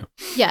lovely.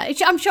 Yeah,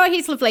 I'm sure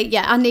he's lovely.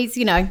 Yeah, and he's,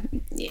 you know,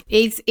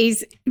 he's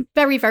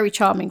very, very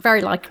charming,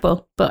 very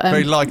likable. But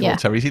very likable,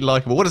 Terry. Is he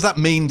likable? What does that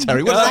mean,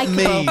 Terry? What does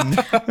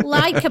that mean?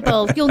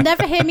 Likable. You'll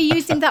never hear me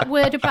using that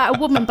word about a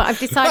woman, but I've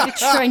decided to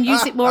try and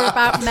use it more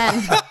about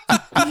men.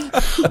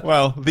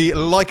 Well, the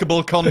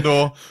likable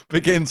Condor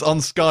begins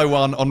on Sky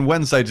One on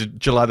Wednesday,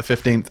 July the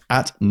 15th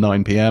at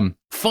 9 p.m.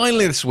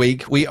 Finally this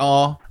week, we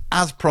are,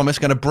 as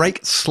promised, going to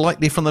break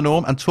slightly from the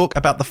norm and talk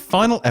about the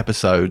final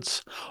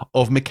episodes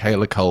of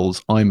Michaela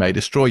Coel's I May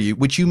Destroy You,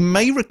 which you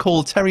may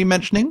recall Terry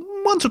mentioning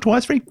once or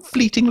twice, very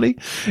fleetingly,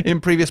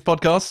 in previous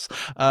podcasts.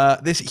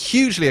 This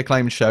hugely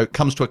acclaimed show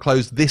comes to a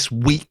close this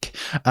week,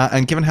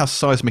 and given how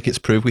seismic it's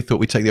proved, we thought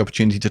we'd take the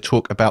opportunity to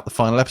talk about the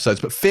final episodes.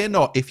 But fear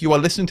not, if you are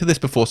listening to this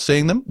before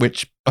seeing them,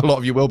 which a lot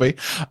of you will be,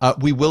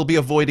 we will be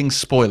avoiding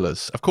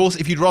spoilers. Of course,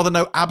 if you'd rather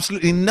know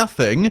absolutely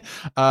nothing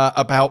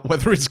about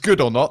whether it's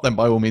good or not, then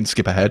by all means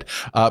skip ahead.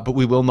 But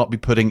we will not be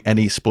putting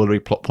any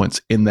spoilery plot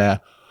points in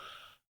there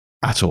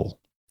at all.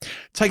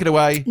 Take it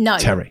away, No.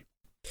 Terry.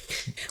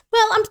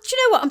 Well, do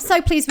you know what? I'm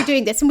so pleased we're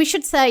doing this. And we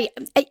should say,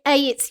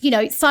 it's,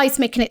 it's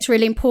seismic and it's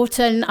really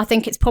important. I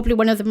think it's probably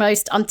one of the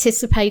most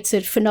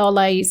anticipated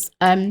finales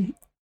in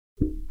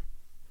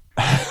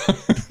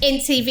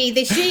TV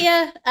this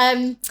year.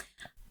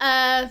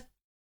 But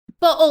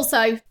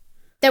also,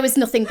 there was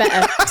nothing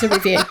better to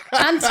review.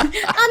 And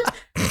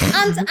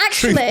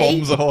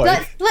actually,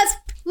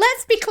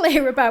 let's be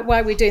clear about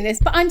why we're doing this.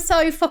 But I'm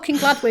so fucking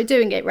glad we're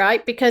doing it,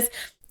 right? Because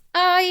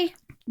I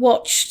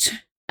watched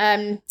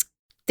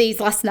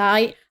these last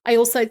night. I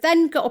also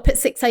then got up at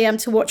 6 a.m.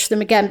 to watch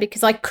them again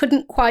because I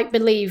couldn't quite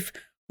believe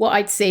what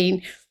I'd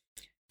seen.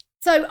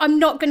 So I'm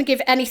not going to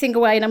give anything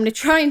away, and I'm going to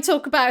try and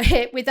talk about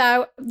it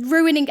without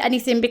ruining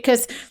anything,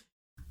 because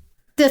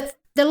the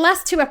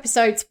last two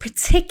episodes,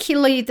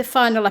 particularly the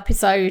final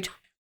episode,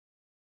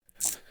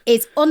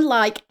 is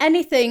unlike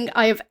anything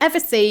I have ever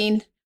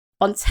seen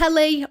on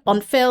telly,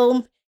 on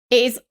film.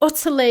 It is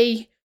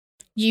utterly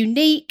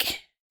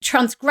unique.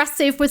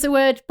 Transgressive was a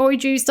word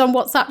Boyd used on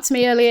WhatsApp to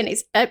me earlier, and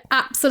it's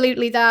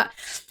absolutely that.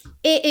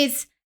 It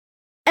is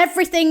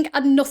everything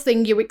and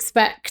nothing you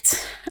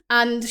expect.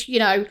 And,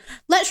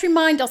 let's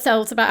remind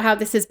ourselves about how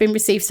this has been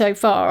received so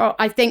far.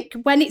 I think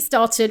when it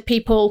started,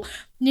 people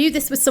knew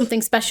this was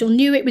something special,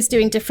 knew it was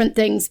doing different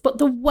things. But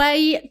the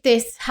way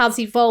this has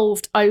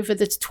evolved over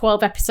the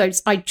 12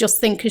 episodes, I just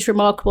think is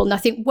remarkable. And I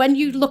think when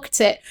you look at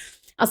it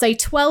as a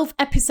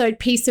 12-episode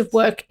piece of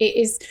work, it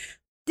is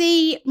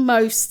the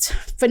most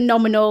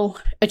phenomenal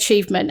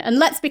achievement. And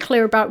let's be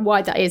clear about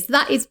why that is.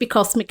 That is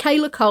because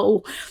Michaela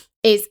Coel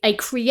is a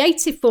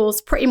creative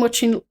force pretty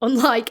much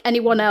unlike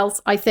anyone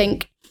else, I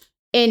think,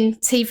 in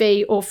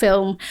TV or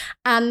film.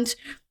 And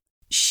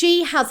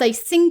she has a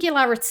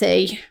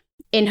singularity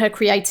in her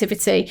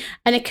creativity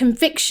and a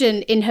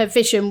conviction in her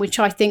vision, which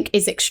I think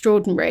is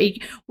extraordinary.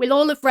 We'll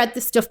all have read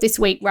the stuff this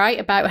week, right,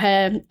 about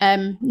her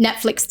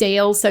Netflix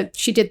deal. So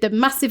she did the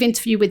massive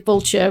interview with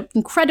Vulture,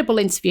 incredible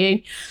interview.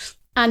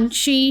 And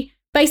she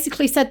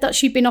basically said that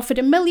she'd been offered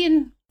 $1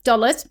 million by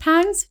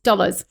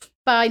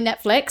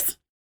Netflix,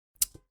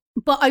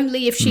 but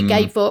only if she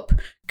gave up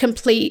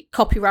complete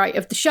copyright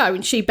of the show.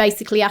 And she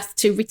basically asked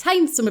to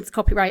retain some of the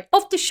copyright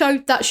of the show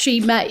that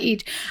she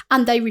made,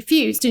 and they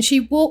refused. And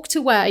she walked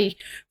away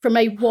from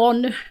a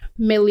 $1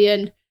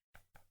 million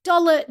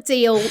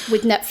deal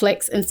with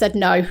Netflix and said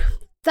no.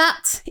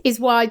 That is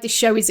why this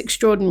show is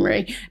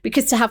extraordinary,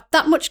 because to have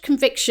that much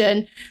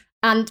conviction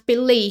and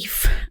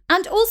belief,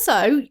 and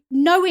also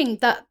knowing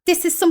that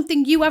this is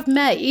something you have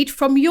made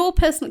from your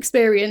personal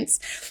experience,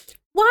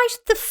 why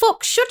the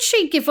fuck should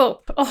she give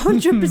up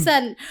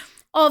 100%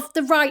 of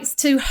the rights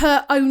to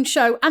her own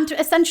show and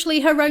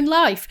essentially her own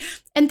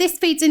life? And this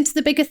feeds into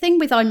the bigger thing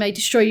with I May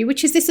Destroy You,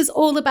 which is this is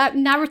all about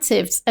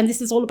narratives, and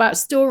this is all about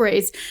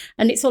stories,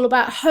 and it's all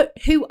about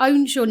who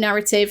owns your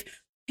narrative,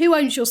 who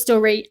owns your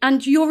story,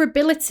 and your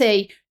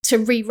ability to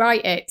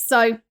rewrite it.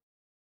 So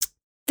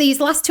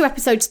these last two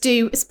episodes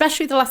do,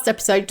 especially the last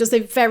episode, does a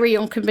very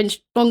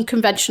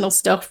unconventional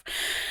stuff.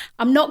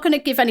 I'm not going to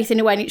give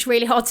anything away, and it's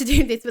really hard to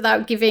do this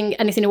without giving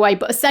anything away.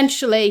 But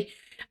essentially,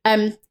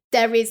 she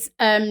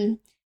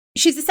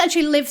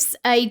essentially lives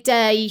a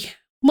day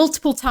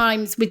multiple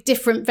times with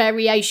different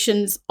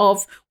variations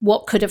of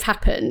what could have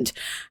happened.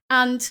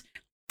 And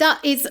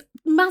that is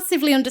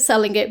massively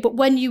underselling it. But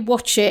when you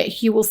watch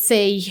it, you will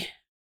see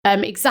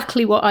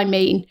exactly what I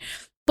mean.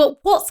 But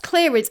what's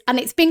clear is, and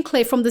it's been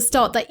clear from the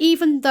start, that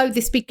even though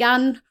this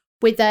began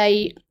with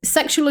a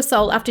sexual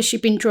assault after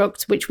she'd been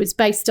drugged, which was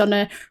based on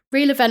a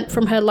real event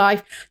from her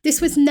life, this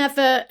was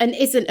never and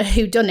isn't a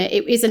whodunit.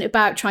 It isn't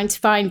about trying to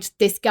find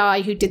this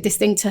guy who did this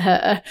thing to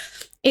her.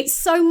 It's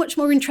so much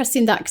more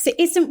interesting that, because it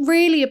isn't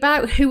really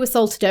about who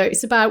assaulted her.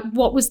 It's about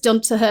what was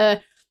done to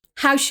her,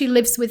 how she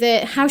lives with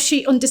it, how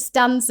she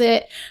understands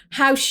it,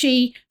 how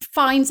she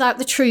finds out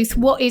the truth,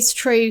 what is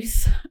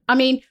truth. I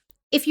mean,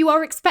 if you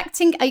are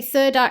expecting a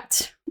third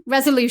act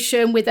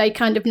resolution with a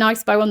kind of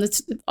nice bow on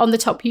the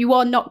top, you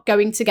are not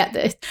going to get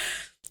this.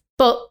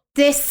 But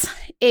this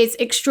is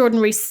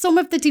extraordinary. Some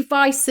of the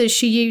devices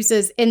she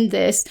uses in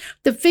this,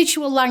 the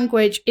visual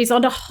language is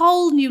on a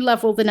whole new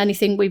level than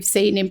anything we've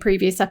seen in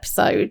previous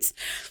episodes.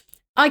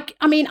 I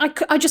mean,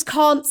 I just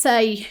can't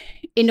say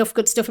enough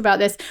good stuff about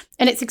this.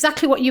 And it's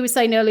exactly what you were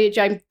saying earlier,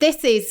 James.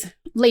 This is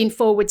lean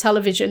forward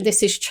television.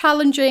 This is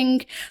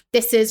challenging.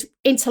 This is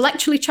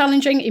intellectually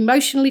challenging,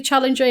 emotionally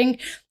challenging.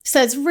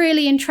 Says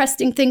really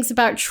interesting things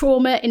about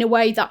trauma in a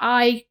way that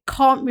I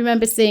can't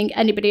remember seeing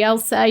anybody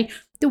else say.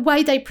 The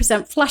way they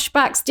present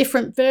flashbacks,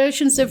 different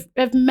versions of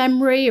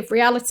memory, of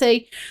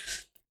reality.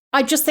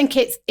 I just think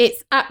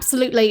it's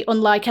absolutely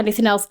unlike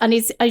anything else, and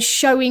is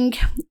showing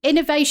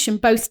innovation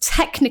both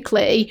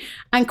technically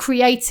and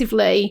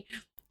creatively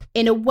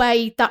in a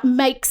way that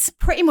makes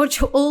pretty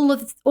much all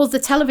the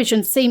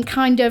television seem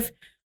kind of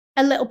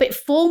a little bit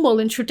formal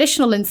and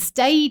traditional and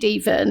staid.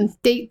 Even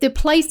the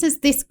places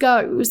this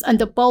goes and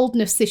the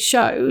boldness this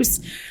shows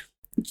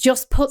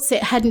just puts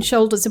it head and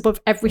shoulders above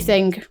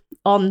everything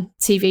on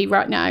TV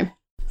right now.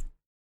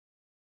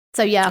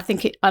 So yeah,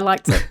 I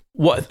liked it.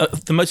 What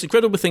the most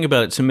incredible thing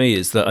about it to me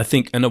is that I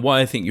think, and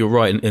why I think you're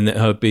right in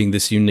her being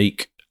this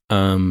unique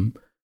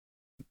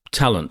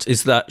talent,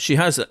 is that she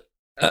has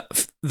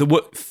the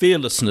word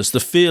fearlessness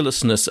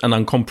and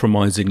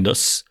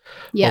uncompromisingness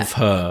of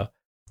her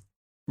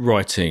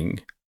writing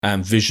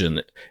and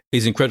vision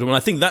is incredible. And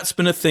I think that's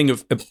been a thing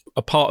of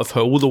a part of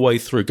her all the way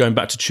through, going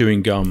back to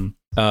Chewing Gum.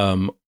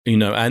 And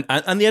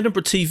the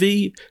Edinburgh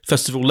TV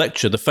Festival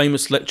lecture, the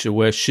famous lecture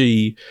where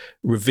she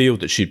revealed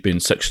that she'd been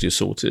sexually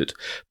assaulted,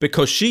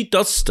 because she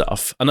does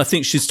stuff, and I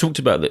think she's talked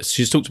about this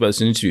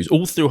in interviews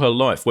all through her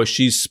life, where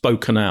she's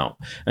spoken out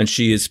and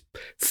she has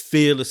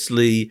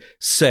fearlessly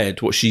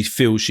said what she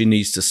feels she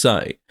needs to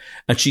say,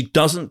 and she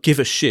doesn't give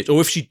a shit,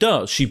 or if she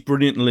does, she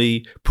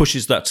brilliantly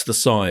pushes that to the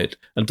side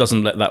and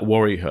doesn't let that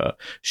worry her.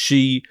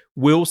 She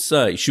will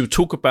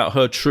talk about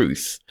her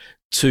truth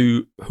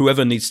to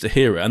whoever needs to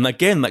hear it. And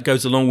again, that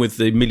goes along with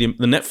the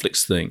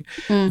Netflix thing.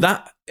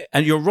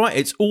 And you're right,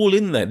 it's all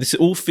in there. This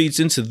all feeds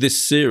into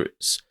this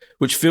series,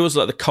 which feels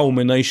like the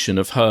culmination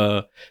of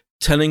her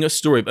telling a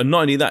story, but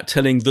not only that,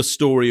 telling the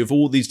story of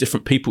all these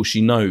different people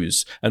she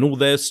knows and all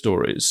their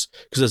stories,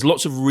 because there's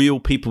lots of real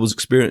people's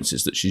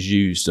experiences that she's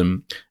used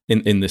in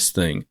this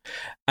thing.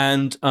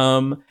 And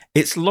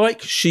it's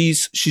like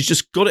she's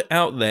just got it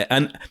out there.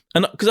 And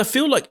because I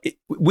feel like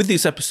with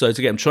these episodes,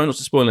 again, I'm trying not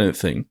to spoil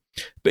anything,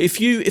 but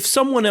if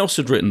someone else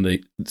had written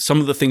some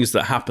of the things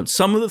that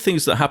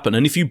happen,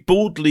 and if you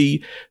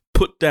boldly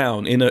put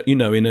down in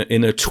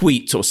a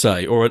tweet or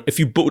say, or if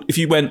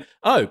you went,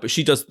 oh, but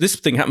she does this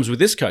thing happens with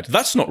this character,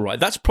 that's not right,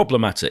 that's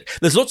problematic.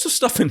 There's lots of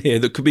stuff in here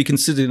that could be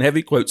considered, in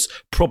heavy quotes,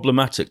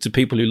 problematic to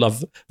people who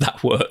love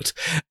that word.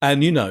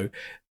 And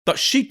but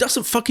she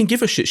doesn't fucking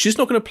give a shit. She's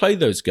not going to play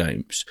those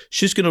games.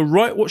 She's going to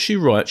write what she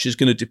writes. She's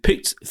going to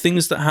depict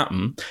things that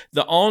happen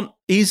that aren't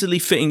easily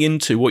fitting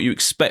into what you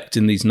expect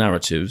in these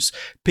narratives.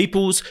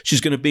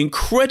 She's going to be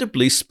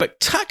incredibly,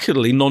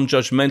 spectacularly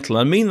non-judgmental.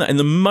 I mean that in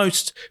the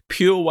most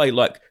pure way.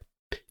 Like,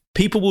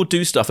 people will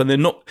do stuff and they're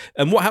not,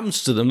 and what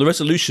happens to them, the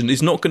resolution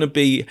is not going to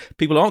be,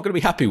 people aren't going to be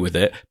happy with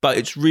it, but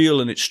it's real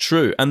and it's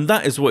true. And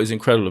that is what is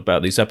incredible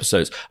about these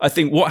episodes. I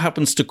think what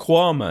happens to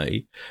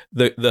Kwame,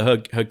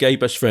 her gay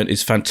best friend,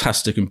 is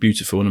fantastic and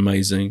beautiful and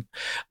amazing.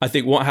 I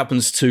think what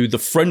happens to the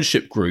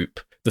friendship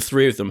group, the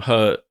three of them,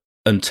 her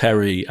and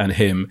Terry and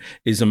him,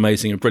 is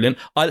amazing and brilliant.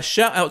 I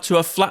shout out to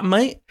her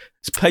flatmate.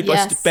 It's played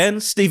by Ben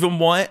Stephen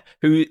White,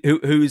 who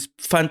is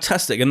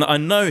fantastic, and I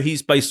know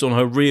he's based on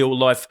her real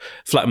life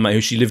flatmate who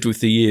she lived with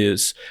for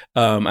years,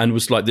 and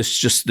was like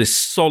this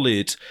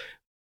solid,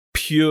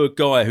 pure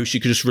guy who she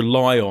could just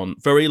rely on.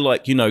 Very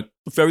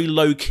very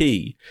low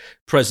key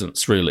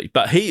presence, really.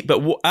 But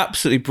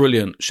absolutely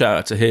brilliant. Shout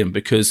out to him,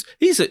 because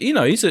he's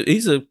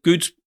a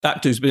good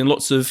actor who's been in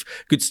lots of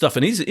good stuff,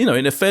 and he's in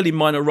a fairly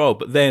minor role,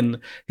 but then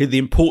the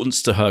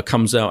importance to her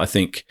comes out, I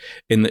think,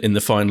 in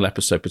the final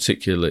episode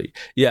particularly.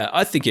 Yeah,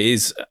 I think it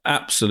is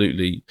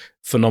absolutely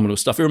phenomenal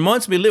stuff. It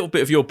reminds me a little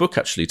bit of your book,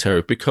 actually,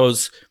 Terry,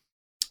 because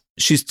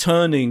she's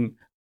turning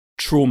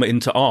trauma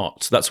into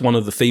art. That's one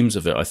of the themes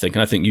of it, I think,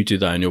 and I think you do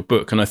that in your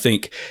book. And I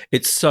think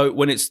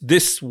when it's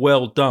this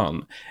well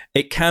done,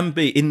 it can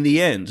be, in the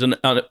end, and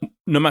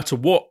no matter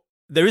what,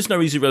 there is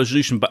no easy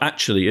resolution, but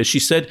actually, as she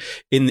said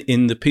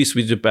in the piece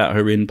we did about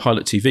her in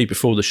Pilot TV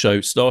before the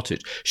show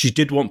started, she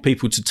did want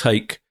people to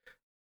take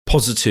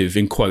positive,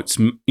 in quotes,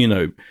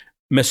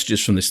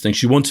 messages from this thing.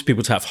 She wanted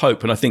people to have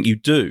hope, and I think you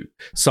do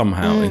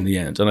somehow in the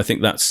end. And I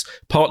think that's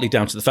partly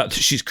down to the fact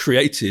that she's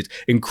created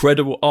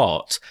incredible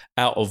art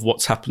out of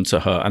what's happened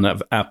to her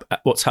and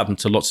what's happened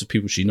to lots of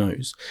people she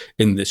knows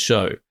in this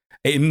show.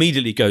 It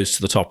immediately goes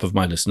to the top of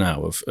my list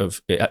now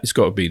of it's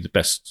got to be the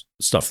best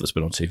stuff that's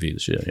been on TV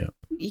this year.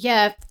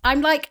 Yeah,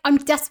 I'm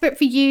desperate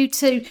for you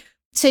to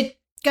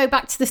go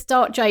back to the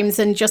start, James,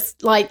 and just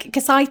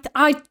because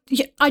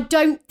I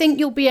don't think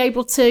you'll be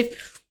able to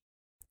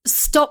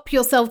stop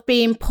yourself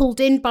being pulled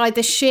in by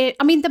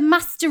the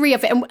mastery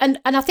of it. And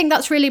I think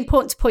that's really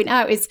important to point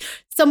out. Is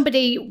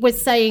somebody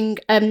was saying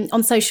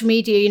on social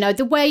media,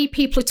 the way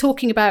people are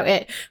talking about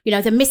it,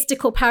 the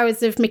mystical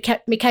powers of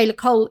Michaela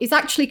Coel is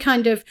actually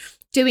kind of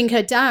doing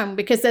her down,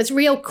 because there's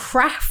real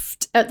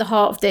craft at the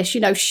heart of this.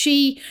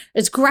 She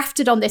has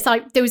grafted on this.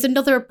 There was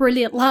another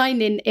brilliant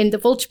line in the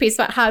Vulture piece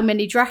about how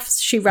many drafts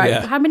she wrote.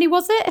 Yeah. How many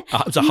was it?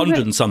 It was 100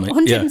 and something.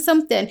 100 and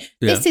something.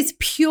 Yeah. This is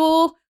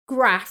pure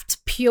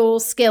graft, pure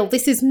skill.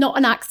 This is not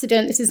an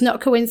accident. This is not a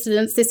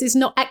coincidence. This is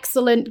not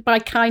excellent by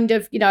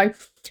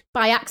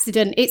by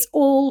accident. It's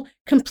all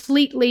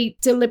completely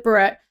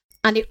deliberate,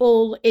 and it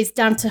all is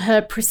down to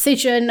her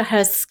precision,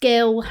 her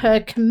skill, her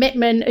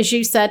commitment. As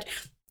you said,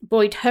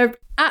 Boyd, her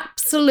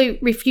absolute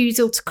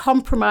refusal to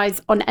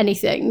compromise on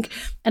anything.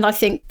 And I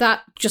think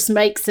that just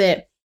makes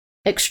it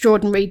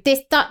extraordinary.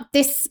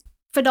 This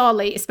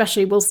finale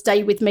especially will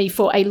stay with me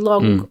for a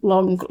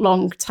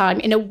long time,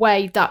 in a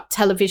way that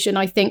television,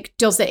 I think,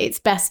 does it its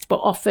best but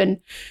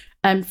often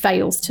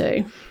fails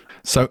to.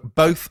 So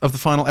both of the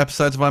final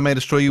episodes of I May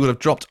Destroy You will have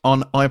dropped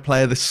on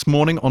iPlayer this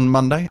morning on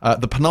Monday.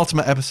 The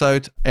penultimate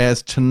episode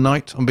airs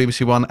tonight on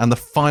BBC One, and the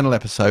final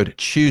episode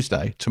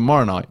Tuesday,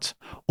 tomorrow night,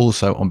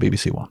 also on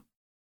BBC One.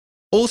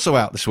 Also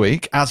out this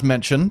week, as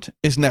mentioned,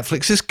 is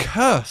Netflix's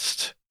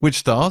Cursed, which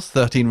stars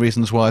 13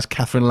 Reasons Why's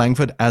Catherine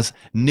Langford as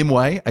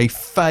Nimue, a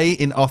fae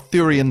in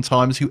Arthurian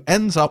times who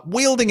ends up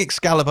wielding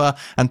Excalibur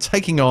and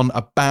taking on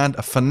a band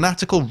of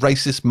fanatical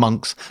racist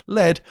monks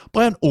led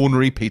by an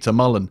ornery Peter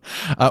Mullen.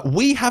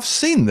 We have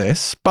seen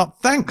this, but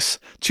thanks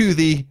to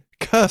the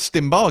Cursed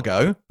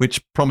embargo,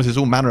 which promises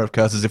all manner of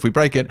curses if we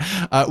break it,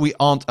 we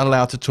aren't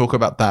allowed to talk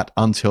about that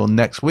until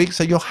next week,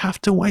 so you'll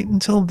have to wait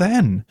until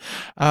then.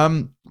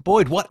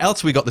 Boyd, what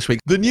else have we got this week?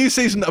 The new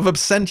season of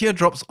Absentia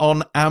drops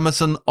on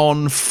Amazon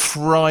on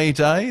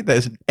Friday.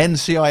 There's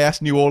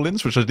NCIS New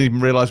Orleans, which I didn't even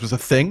realise was a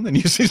thing. The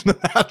new season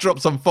of that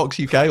drops on Fox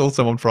UK,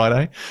 also on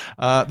Friday.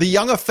 The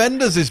Young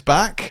Offenders is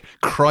back.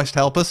 Christ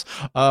help us.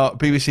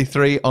 BBC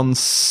 3 on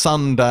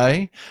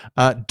Sunday.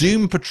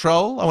 Doom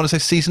Patrol, I want to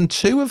say season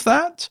 2 of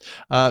that,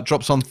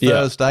 drops on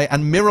Thursday.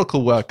 And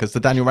Miracle Workers, the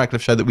Daniel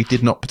Radcliffe show that we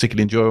did not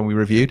particularly enjoy when we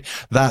reviewed,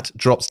 that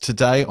drops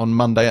today on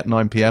Monday at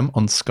 9 p.m.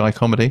 on Sky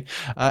Comedy.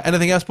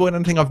 Anything else, Boyd?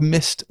 Anything I've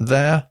missed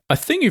there? I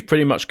think you've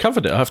pretty much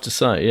covered it, I have to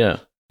say, yeah.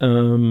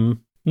 No,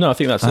 I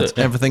think that's it.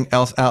 Everything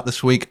else out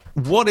this week.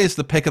 What is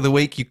the pick of the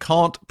week? You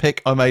can't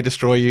pick I May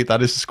Destroy You.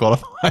 That is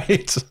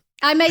disqualified.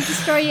 I May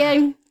Destroy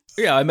You.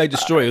 Yeah, I May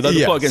Destroy You.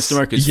 The Plot Against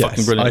America is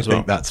fucking brilliant as well. I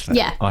think that's fair.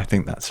 Yeah. I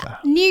think that's fair.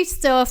 New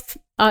stuff,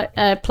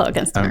 Plot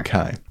Against America.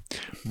 Okay.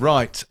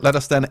 Right, let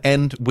us then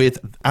end with,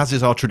 as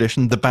is our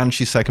tradition, the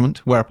Banshee segment,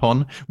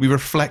 whereupon we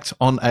reflect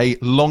on a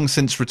long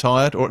since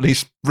retired, or at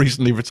least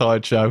recently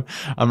retired show,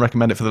 and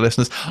recommend it for the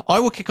listeners. I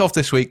will kick off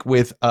this week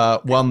with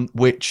one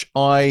which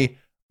I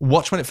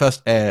watched when it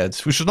first aired,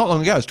 which was not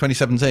long ago, it was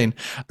 2017.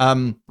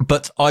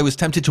 But I was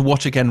tempted to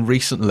watch again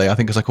recently, I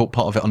think because I caught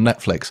part of it on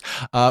Netflix,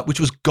 which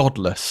was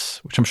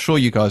Godless, which I'm sure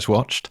you guys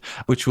watched,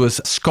 which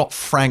was Scott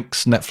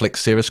Frank's Netflix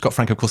series. Scott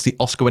Frank, of course, the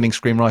Oscar-winning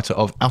screenwriter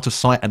of Out of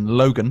Sight and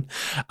Logan.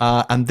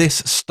 And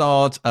this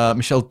starred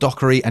Michelle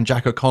Dockery and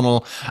Jack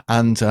O'Connell,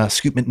 and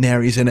Scoot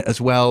McNairy's in it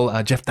as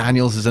well. Jeff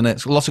Daniels is in it.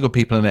 It's lots of good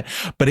people in it.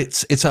 But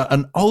it's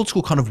an old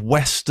school kind of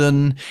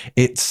Western.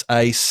 It's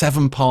a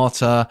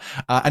 7-parter,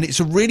 and it's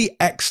a really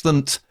excellent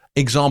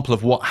example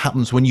of what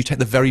happens when you take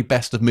the very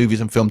best of movies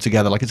and film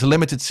together. Like, it's a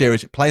limited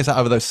series. It plays out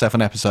over those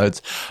 7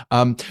 episodes.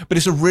 But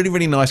it's a really,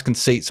 really nice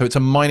conceit. So it's a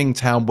mining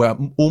town where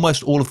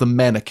almost all of the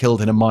men are killed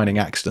in a mining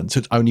accident. So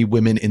it's only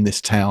women in this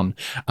town.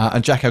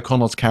 And Jack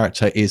O'Connell's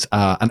character is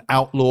an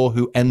outlaw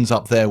who ends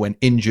up there when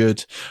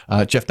injured.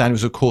 Jeff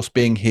Daniels, of course,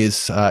 being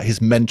his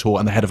mentor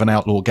and the head of an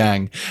outlaw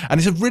gang. And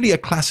it's really a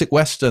classic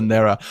Western.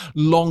 There are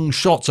long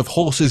shots of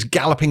horses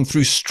galloping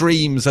through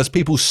streams. There's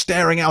people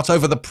staring out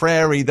over the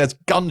prairie. There's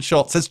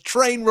gunshots. There's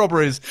train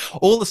robberies,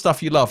 all the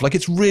stuff you love. Like,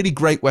 it's really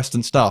great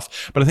Western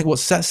stuff. But I think what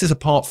sets this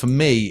apart for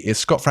me is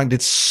Scott Frank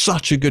did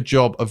such a good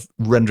job of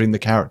rendering the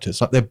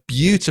characters. Like, they're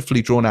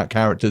beautifully drawn out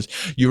characters.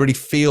 You really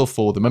feel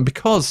for them. And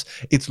because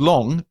it's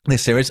long,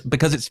 this series,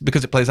 because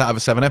it plays out over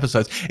 7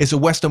 episodes, it's a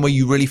Western where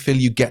you really feel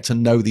you get to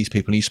know these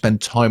people and you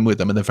spend time with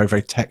them, and they're very,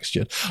 very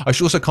textured. I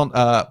should also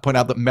point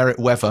out that Merritt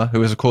Wever,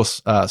 who is, of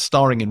course,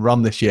 starring in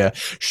Run this year,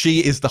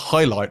 she is the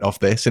highlight of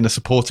this in a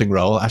supporting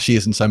role, as she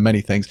is in so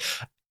many things.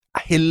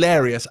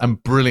 Hilarious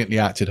and brilliantly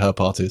acted, her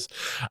part is.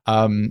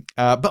 But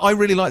I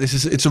really like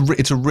this.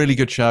 It's a really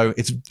good show.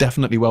 It's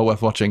definitely well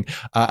worth watching.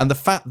 And the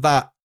fact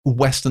that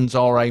Westerns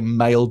are a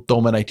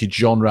male-dominated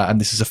genre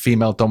and this is a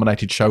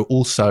female-dominated show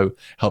also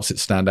helps it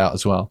stand out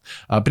as well.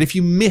 But if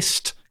you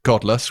missed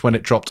Godless when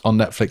it dropped on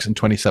Netflix in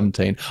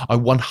 2017, I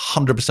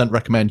 100%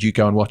 recommend you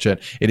go and watch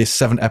it. It is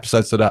 7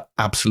 episodes that are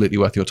absolutely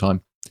worth your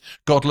time.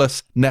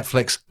 Godless,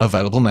 Netflix,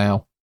 available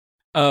now.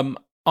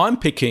 I'm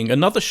picking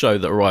another show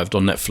that arrived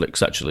on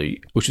Netflix,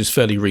 actually, which is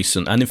fairly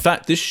recent. And in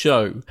fact, this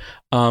show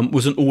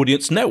was an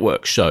Audience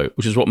Network show,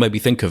 which is what made me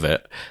think of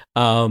it.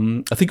 I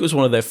think it was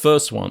one of their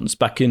first ones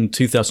back in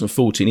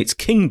 2014. It's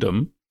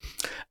Kingdom,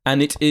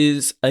 and it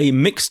is a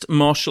mixed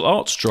martial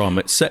arts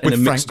drama. It's set in a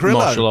mixed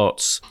martial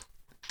arts.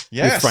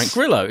 Yes. With Frank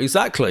Grillo,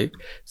 exactly.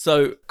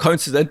 So,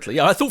 coincidentally,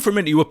 I thought for a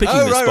minute you were picking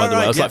this, by the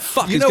way. I was like,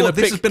 fuck, you know what?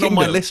 This has been on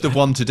my list of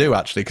one to do,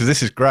 actually, because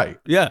this is great.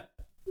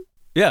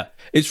 Yeah,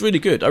 it's really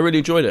good. I really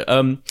enjoyed it.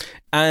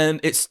 And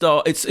it's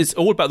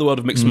all about the world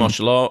of mixed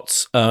martial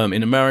arts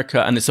in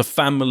America, and it's a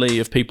family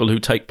of people who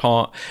take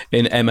part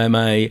in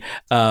MMA.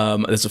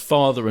 There's a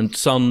father and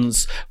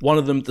sons. One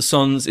of them, the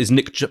sons, is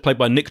played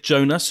by Nick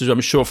Jonas, who I'm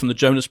sure from the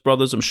Jonas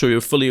Brothers. I'm sure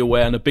you're fully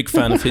aware and a big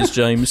fan of his,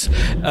 James.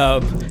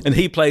 And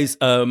he plays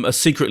a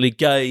secretly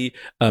gay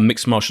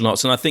mixed martial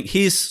arts. And I think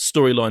his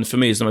storyline for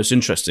me is the most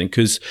interesting,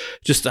 because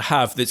just to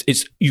have this,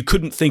 you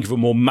couldn't think of a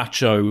more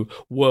macho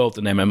world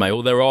than MMA,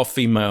 or there are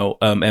female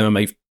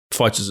MMA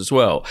fighters as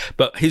well.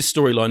 But his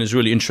storyline is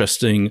really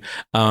interesting.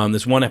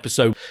 There's one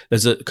episode.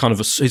 There's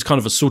he's kind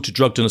of assaulted,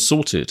 drugged, and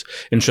assaulted.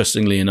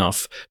 Interestingly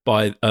enough,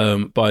 by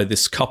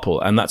this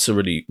couple, and that's a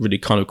really, really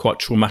kind of quite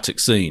traumatic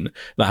scene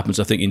that happens,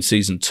 I think, in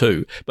season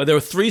 2. But there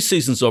are 3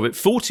 seasons of it,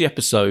 40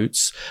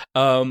 episodes.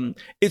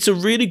 It's a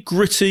really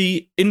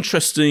gritty,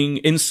 interesting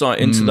insight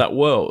into that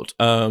world.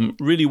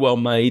 Really well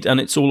made, and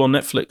it's all on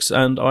Netflix,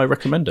 and I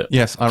recommend it.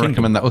 Yes, I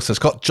recommend that. Also, it's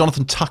got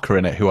Jonathan Tucker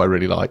in it, who I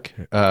really like,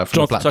 from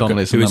the Black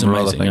Donnellys and a number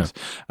of other things.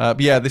 Yeah.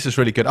 But yeah, this is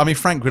really good. I mean,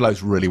 Frank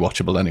Grillo's really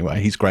watchable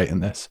anyway. He's great in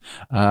this.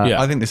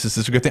 I think this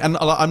is a good thing. And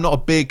I'm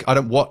not I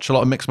don't watch a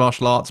lot of mixed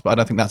martial arts, but I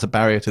don't think that's a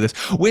barrier to this.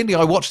 Weirdly,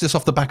 I watched this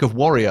off the back of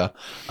Warrior,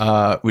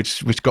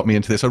 which got me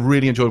into this. I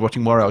really enjoyed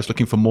watching Warrior. I was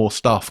looking for more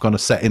stuff kind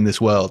of set in this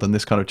world, and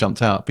this kind of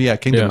jumped out. But yeah,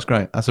 Kingdom was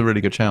great. That's a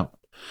really good shout.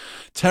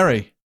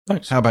 Terry,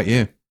 thanks. How about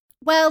you?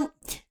 Well,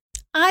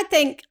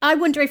 I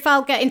wonder if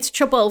I'll get into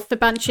trouble for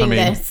banching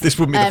this. This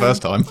wouldn't be the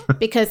first time.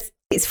 because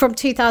it's from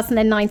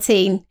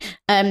 2019.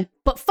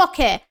 But fuck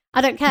it.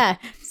 I don't care.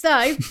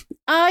 So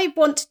I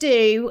want to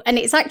do, and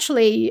it's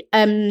actually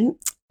been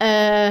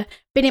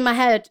in my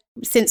head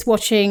since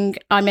watching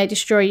I May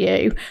Destroy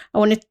You. I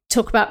want to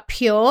talk about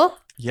Pure.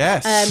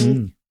 Yes.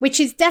 Which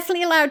is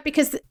definitely allowed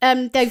because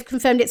they've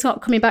confirmed it's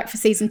not coming back for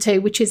season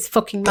 2, which is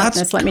fucking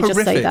madness. Let me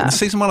just say that.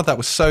 Season 1 of that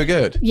was so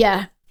good.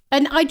 Yeah.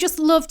 And I just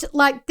loved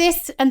like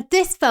this, and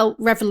this felt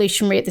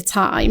revolutionary at the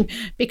time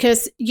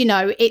because, you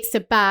know, it's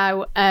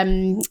about,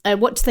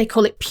 what do they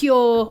call it?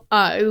 Pure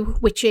O,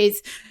 which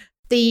is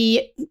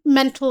the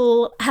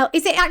mental health.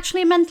 Is it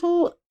actually a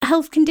mental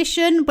health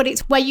condition? But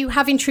it's where you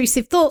have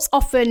intrusive thoughts,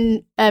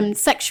 often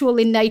sexual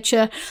in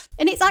nature.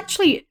 And it's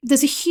actually,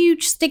 there's a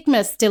huge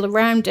stigma still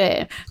around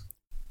it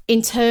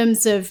in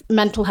terms of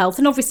mental health.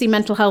 And obviously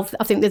mental health,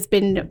 I think there's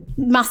been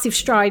massive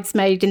strides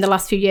made in the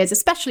last few years,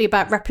 especially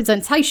about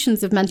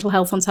representations of mental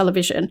health on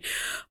television.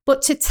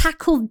 But to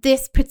tackle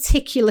this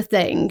particular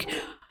thing,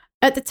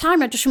 at the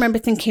time, I just remember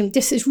thinking,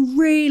 this is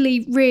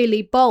really,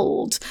 really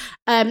bold.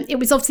 It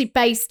was obviously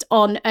based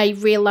on a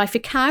real life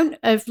account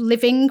of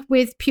living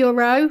with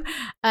Pure O,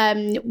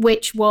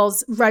 which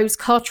was Rose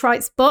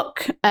Cartwright's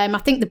book. I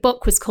think the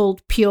book was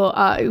called Pure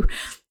O.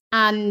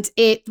 And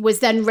it was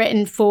then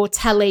written for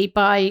telly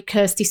by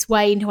Kirsty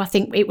Swain, who I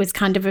think it was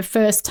kind of a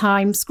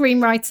first-time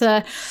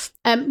screenwriter.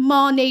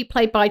 Marnie,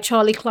 played by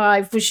Charlie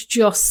Clive, was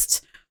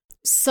just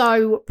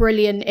so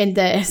brilliant in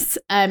this.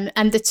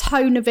 And the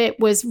tone of it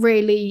was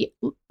really,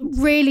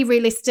 really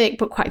realistic,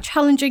 but quite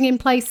challenging in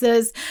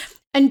places.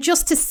 And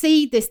just to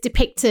see this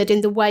depicted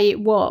in the way it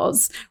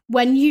was,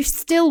 when you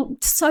still,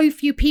 so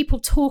few people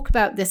talk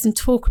about this and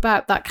talk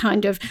about that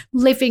kind of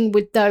living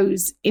with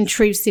those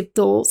intrusive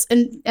thoughts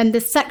and the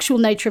sexual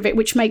nature of it,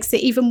 which makes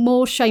it even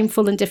more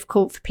shameful and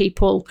difficult for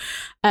people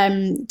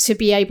to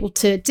be able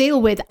to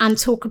deal with and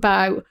talk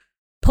about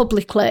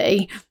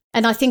publicly.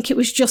 And I think it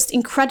was just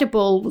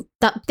incredible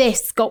that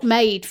this got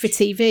made for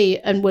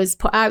TV and was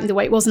put out in the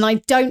way it was. And I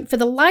don't, for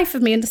the life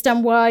of me,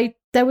 understand why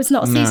there was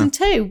not a season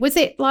 2.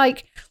 I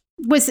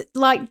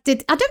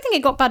don't think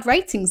it got bad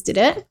ratings, did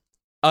it?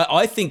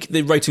 I think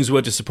the ratings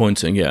were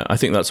disappointing, yeah. I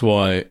think that's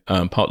why,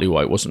 partly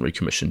why it wasn't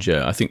recommissioned,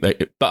 yeah. I think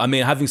but I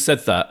mean, having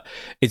said that,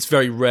 it's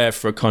very rare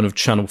for a kind of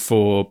Channel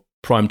 4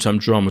 primetime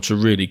drama to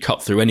really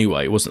cut through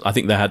anyway. I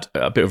think they had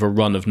a bit of a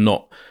run of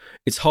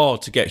it's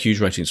hard to get huge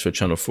ratings for a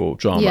Channel 4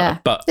 drama. Yeah.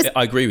 But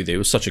I agree with you. It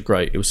was such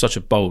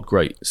a bold,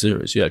 great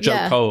series. Yeah.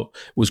 Joe Cole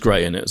was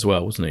great in it as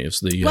well, wasn't he? It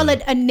was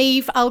and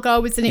Niamh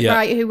Algar was in it,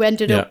 right? Who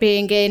ended up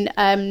being in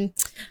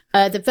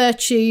The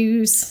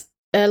Virtues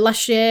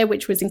last year,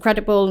 which was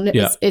incredible.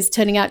 And is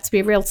turning out to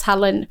be a real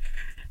talent.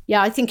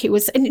 Yeah, I think it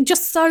was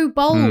just so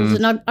bold.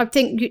 And I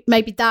think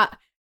maybe that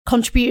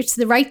contributed to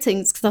the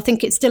ratings because I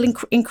think it's still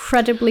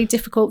incredibly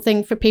difficult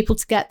thing for people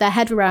to get their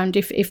head around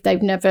if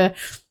they've never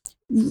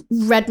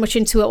read much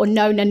into it or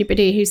known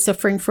anybody who's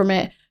suffering from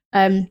it.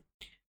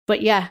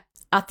 But yeah,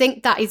 I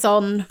think that is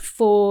on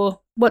for,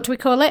 what do we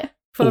call it?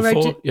 All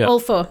four. All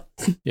four.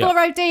 Yeah.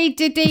 4OD,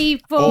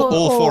 Diddy,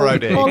 all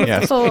 4OD.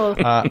 Yes.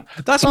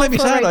 That's what made me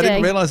sad. I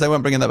didn't realise they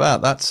weren't bringing that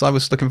back. I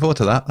was looking forward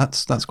to that.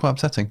 That's quite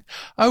upsetting.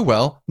 Oh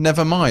well,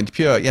 never mind.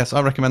 Pure. Yes,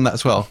 I recommend that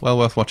as well. Well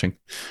worth watching.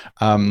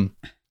 And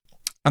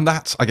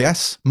that, I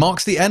guess,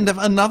 marks the end of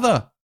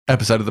another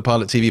episode of the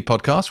Pilot TV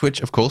podcast,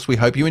 which of course we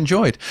hope you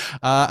enjoyed,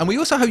 and we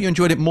also hope you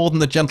enjoyed it more than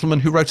the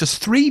gentleman who wrote us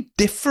 3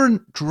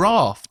 different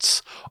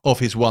drafts of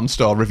his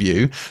 1-star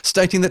review,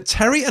 stating that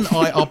Terry and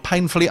I are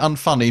painfully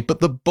unfunny, but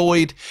that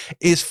Boyd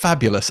is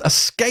fabulous. A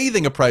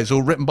scathing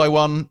appraisal written by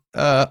one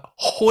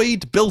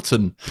Hoyd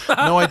Bilton.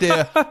 No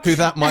idea who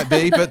that might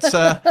be, but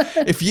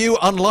if you,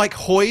 unlike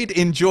Hoyd,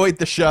 enjoyed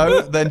the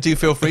show, then do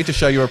feel free to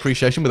show your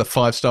appreciation with a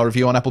 5-star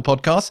review on Apple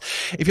Podcasts.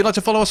 If you'd like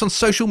to follow us on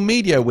social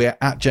media, we're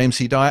at James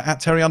C. Dyer,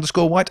 at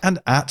Terry_White, and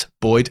at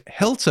Boyd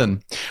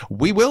Hilton.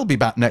 We will be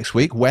back next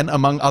week when,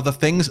 among other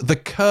things, the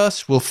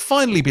curse will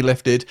finally be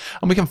lifted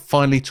and we can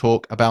finally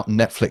talk about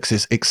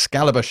Netflix's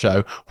Excalibur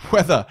show.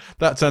 Whether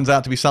that turns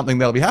out to be something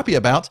they'll be happy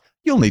about,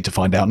 you'll need to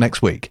find out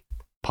next week.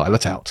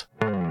 Pilot out.